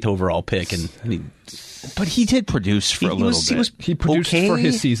was the 8th overall pick, and but he did produce for a little bit. He produced for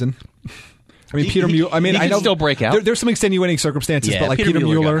his season. I mean, Peter Mueller. I mean, I know still break out. There's some extenextening circumstances, but like Peter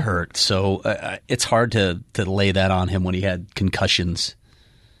Mueller got hurt, so it's hard to lay that on him when he had concussions.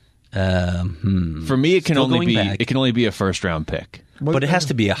 For me, it can only be a first round pick. But it has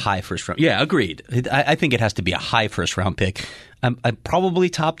to be a high first round. Yeah, agreed. I think it has to be a high first round pick. I'm probably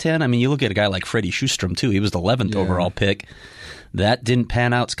top 10. I mean, you look at a guy like Freddie Sjustrom too. He was the 11th overall pick. That didn't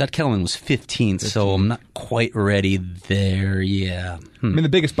pan out. Scott Kellerman was 15th, so I'm not quite ready there. Yeah. I mean, the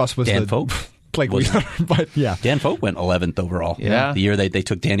biggest bust was Dan Folk. Blake Wheeler, but yeah. Dan Folk went 11th overall. Yeah. The year they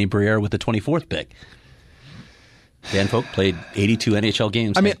took Danny Briere with the 24th pick. Dan Folk played 82 NHL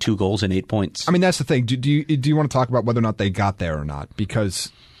games, had 2 goals and 8 points. I mean, that's the thing. Do you want to talk about whether or not they got there or not?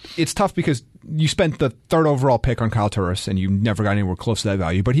 Because it's tough because you spent the 3rd overall pick on Kyle Turris and you never got anywhere close to that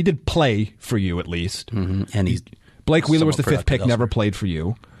value, but he did play for you at least. Mm-hmm. And Blake Wheeler was the 5th pick, never played for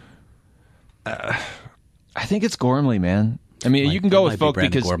you. I think it's Gormley, man. I mean, you can go with Folk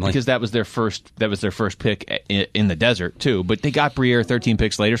because that was their first pick in the desert too. But they got Briere 13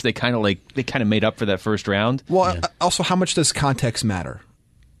 picks later, so they kind of made up for that first round. Well, also, how much does context matter?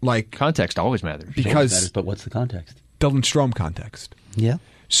 Like context always matters because but what's the context? Dylan Strome context. Yeah.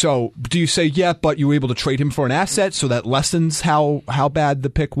 So do you say but you were able to trade him for an asset, so that lessens how bad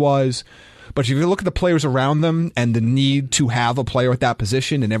the pick was? But if you look at the players around them and the need to have a player at that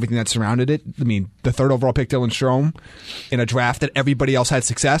position and everything that surrounded it, I mean, the 3rd overall pick, Dylan Strome, in a draft that everybody else had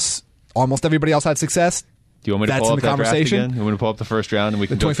success, almost everybody else had success. Do you want me to pull up that conversation? Draft again? You want to pull up the first round and we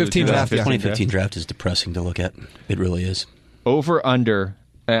can the 2015 go draft? The 2015 draft is depressing to look at. It really is. Over under.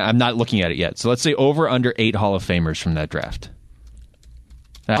 I'm not looking at it yet. So let's say over under 8 Hall of Famers from that draft.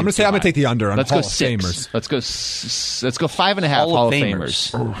 I'm going to take the under on Hall of 6. Famers. Let's go 5.5 Hall of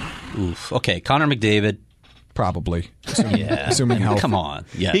Famers. Oof. Okay, Connor McDavid. Probably. Assuming health. Come on.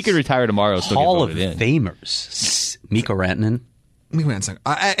 Yes. He could retire tomorrow. Still Hall get of voted in. Famers. Mikko Rantanen.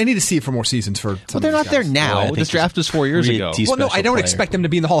 I need to see it for more seasons for. Well, they're not there now. This draft was 4 years ago. Well, no, I don't expect them to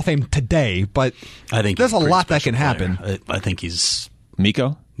be in the Hall of Fame today, but I think there's a lot that can happen. I think he's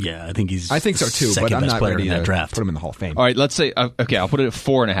Mikko. Yeah, I think he's. I think so too, but I'm not ready to draft. Put him in the Hall of Fame. All right, let's say okay. I'll put it at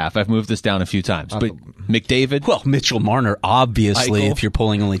 4.5. I've moved this down a few times, but McDavid. Well, Mitchell Marner, obviously, Eichel. if you're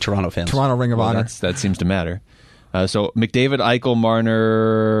pulling only Toronto fans. Toronto Ring of Honor. That seems to matter. So McDavid, Eichel,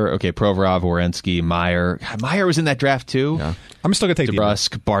 Marner, okay, Provorov, Werenski, Meyer. God, Meyer was in that draft too. Yeah. I'm still going to take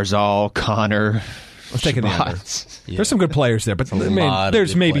DeBrusk, Barzal, Connor. Let's take the under. Yeah. There's some good players there, but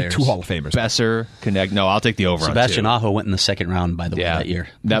there's maybe 2 Hall of Famers. Besser, Connect. No, I'll take the over. Sebastian Aho went in the 2nd round, by the way, that year.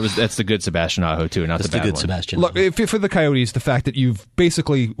 That's the good Sebastian Aho too, not the bad good one. Sebastian. Look, for the Coyotes, the fact that you've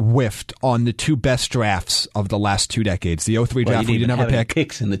basically whiffed on the 2 best drafts of the last 2 decades, the 03 draft we didn't have a pick,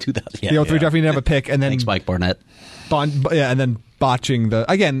 picks in the 2000s. The 03 draft we didn't have a pick, and then thanks, Mike Barnett. And then botching the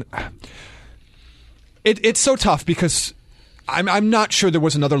again. It's so tough because I'm not sure there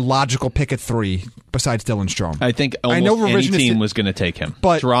was another logical pick at 3 besides Dylan Strome. I think any team was going to take him.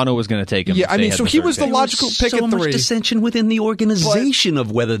 But Toronto was going to take him. Yeah, I mean, so he was the logical pick at 3. So much dissension within the organization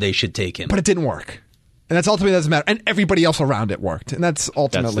of whether they should take him. But it didn't work. And that's ultimately doesn't matter. And everybody else around it worked. And that's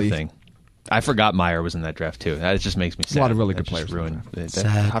ultimately the thing. I forgot Meyer was in that draft too. That just makes me sad. A lot of really good players. Ruined the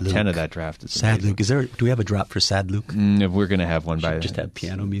top 10 of that draft. Sad Luke. Do we have a drop for Sad Luke? We're going to have one by just have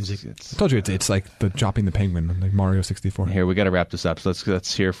piano music. I told you it's like the dropping the penguin, like Mario 64. Here, we got to wrap this up. So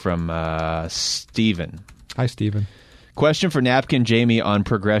let's hear from Steven. Hi, Steven. Question for Napkin Jaime on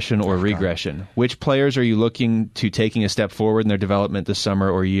progression or regression. Which players are you looking to taking a step forward in their development this summer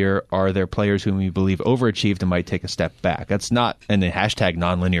or year? Are there players whom you believe overachieved and might take a step back? That's not in the hashtag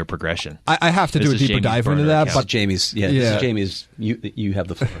nonlinear progression. I have to do a deeper dive into that. But Jamie's, this is Jamie's. You have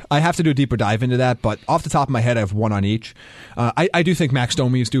the floor. I have to do a deeper dive into that, but off the top of my head, I have one on each. I do think Max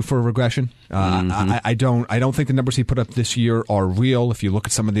Domi is due for a regression. I don't think the numbers he put up this year are real. If you look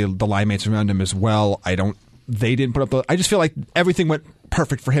at some of the line mates around him as well, they didn't put up I just feel like everything went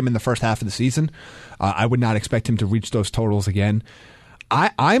perfect for him in the first half of the season. I would not expect him to reach those totals again.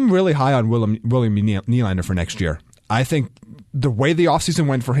 I'm really high on William Nylander for next year. I think the way the offseason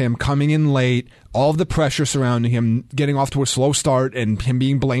went for him, coming in late, all of the pressure surrounding him, getting off to a slow start, and him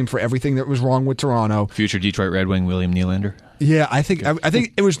being blamed for everything that was wrong with Toronto. Future Detroit Red Wing William Nylander. Yeah, I think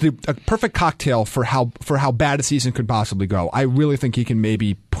it was a perfect cocktail for how bad a season could possibly go. I really think he can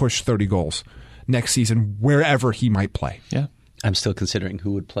maybe push 30 goals next season wherever he might play. Yeah. I'm still considering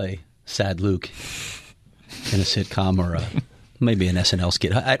who would play Sad Luke in a sitcom or maybe an SNL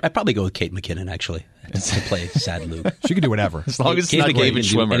skit. I'd probably go with Kate McKinnon, actually, to play Sad Luke. She could do whatever. As long as it's not David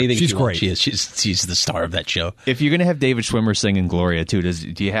Schwimmer. She's great. She's the star of that show. If you're going to have David Schwimmer singing Gloria, too,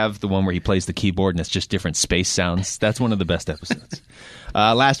 do you have the one where he plays the keyboard and it's just different space sounds? That's one of the best episodes.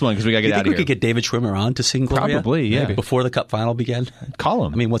 Last one, because we got to get out of here. We could get David Schwimmer on to sing Gloria? Probably, yeah. Maybe. Before the Cup final began? Call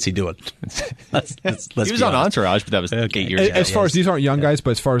him. I mean, what's he doing? Let's he was on Entourage, but that was 8 years ago. As far as these aren't young guys,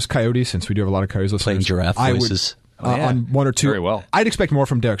 but as far as Coyotes, since we do have a lot of Coyotes listeners, playing giraffe voices. On one or two. Very well. I'd expect more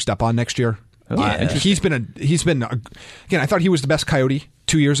from Derek Stepan next year. He's been again, I thought he was the best Coyote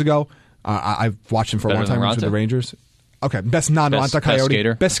 2 years ago. I've watched him for a long time with the Rangers. Okay, best non-Ranta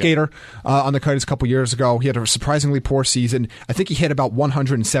Coyote. Best skater on the Coyotes a couple years ago. He had a surprisingly poor season. I think he hit about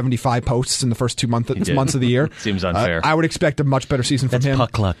 175 posts in the first 2 months of the year. Seems unfair. I would expect a much better season from him.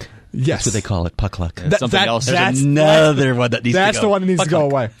 That's puck luck. Yes. That's what they call it, puck luck. Something else. There's another one that needs to go. That's the one that needs to go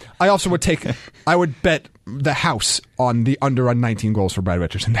away. I also would I would bet the house on the under on 19 goals for Brad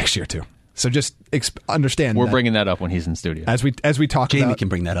Richardson next year, too. So just understand. We're bringing that up when he's in studio. As we talk Jamie about. can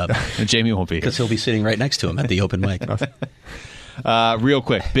bring that up. And Jamie won't be here. Because he'll be sitting right next to him at the open mic. Real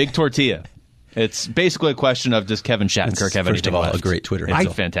quick, Big Tortilla. It's basically a question of does Kevin Shattenkirk have anything left? First of all, a great Twitter It's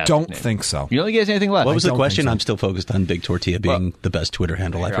handle. a fantastic don't name. think so. You don't think he has anything left? What was the question? so. I'm still focused on Big Tortilla being the best Twitter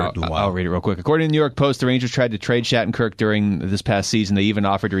handle I've heard in a while. I'll read it real quick. According to the New York Post, the Rangers tried to trade Shattenkirk during this past season. They even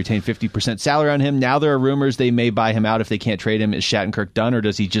offered to retain 50% salary on him. Now there are rumors they may buy him out if they can't trade him. Is Shattenkirk done, or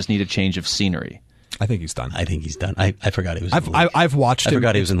does he just need a change of scenery? I think he's done. I think he's done. I forgot he was in the league. I've watched him. I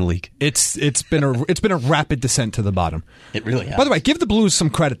forgot he was in the league. It's been a rapid descent to the bottom. It really has. By the way, give the Blues some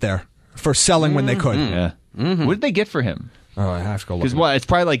credit there for selling when they could. Yeah. Mm-hmm. What did they get for him? Oh, I have to go look. Because it's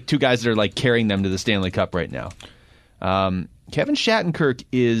probably like two guys that are like carrying them to the Stanley Cup right now. Kevin Shattenkirk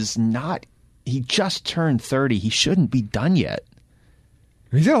is not. He just turned 30. He shouldn't be done yet.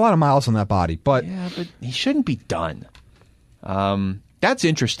 He's got a lot of miles on that body, but he shouldn't be done. That's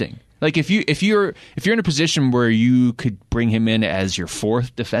interesting. Like if you're in a position where you could bring him in as your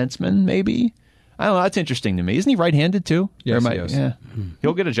fourth defenseman, maybe. I don't know. That's interesting to me. Isn't he right-handed too? Yes, he is. Yeah,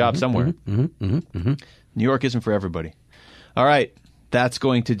 he'll get a job somewhere. New York isn't for everybody. All right, that's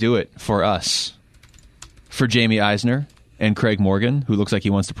going to do it for us. For Jamie Eisner and Craig Morgan, who looks like he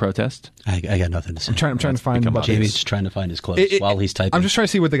wants to protest. I got nothing to say. I'm trying to find. Jamie's just trying to find his clothes while he's typing. I'm just trying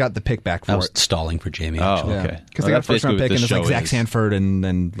to see what they got the pick back for. I was stalling for Jamie. Oh, Actually. okay. Because they got a first round pick and it's like Zach Sanford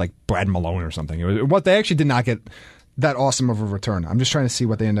and like Brad Malone or something. What they actually did not get that awesome of a return. I'm just trying to see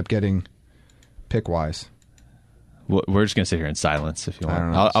what they end up getting pick wise. We're just going to sit here in silence if you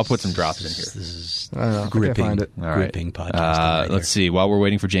want. I'll put some drops in here. This is gripping podcast. Let's see. While we're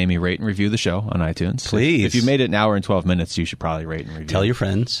waiting for Jamie, rate and review the show on iTunes. Please. If you made it an hour and 12 minutes, you should probably rate and review. Tell your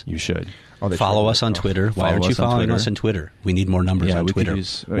friends. You should. Follow us on Twitter. Why aren't you following us on Twitter? We need more numbers on Twitter.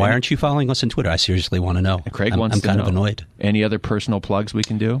 Why aren't you following us on Twitter? I seriously want to know. Craig wants to know. I'm kind of annoyed. Any other personal plugs we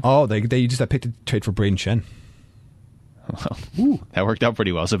can do? Oh, they used that pick to trade for Braden Shen. Well, that worked out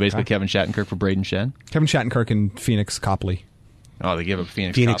pretty well. So basically, Kevin Shattenkirk for Braden Shen. Kevin Shattenkirk and Phoenix Copley. Oh, they give up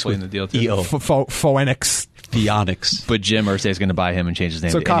Phoenix Copley in the deal too. Phoenix. But Jim Irsay is going to buy him and change his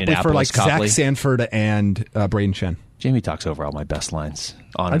name to Copley for like Copley. Zach Sanford and Braden Shen. Jamie talks over all my best lines.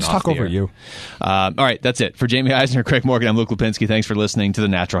 I just talk over you. All right, that's it. For Jamie Eisner, Craig Morgan, I'm Luke Lipinski. Thanks for listening to the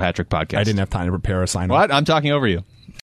Natural Hat Trick Podcast. I didn't have time to prepare a sign. What? I'm talking over you.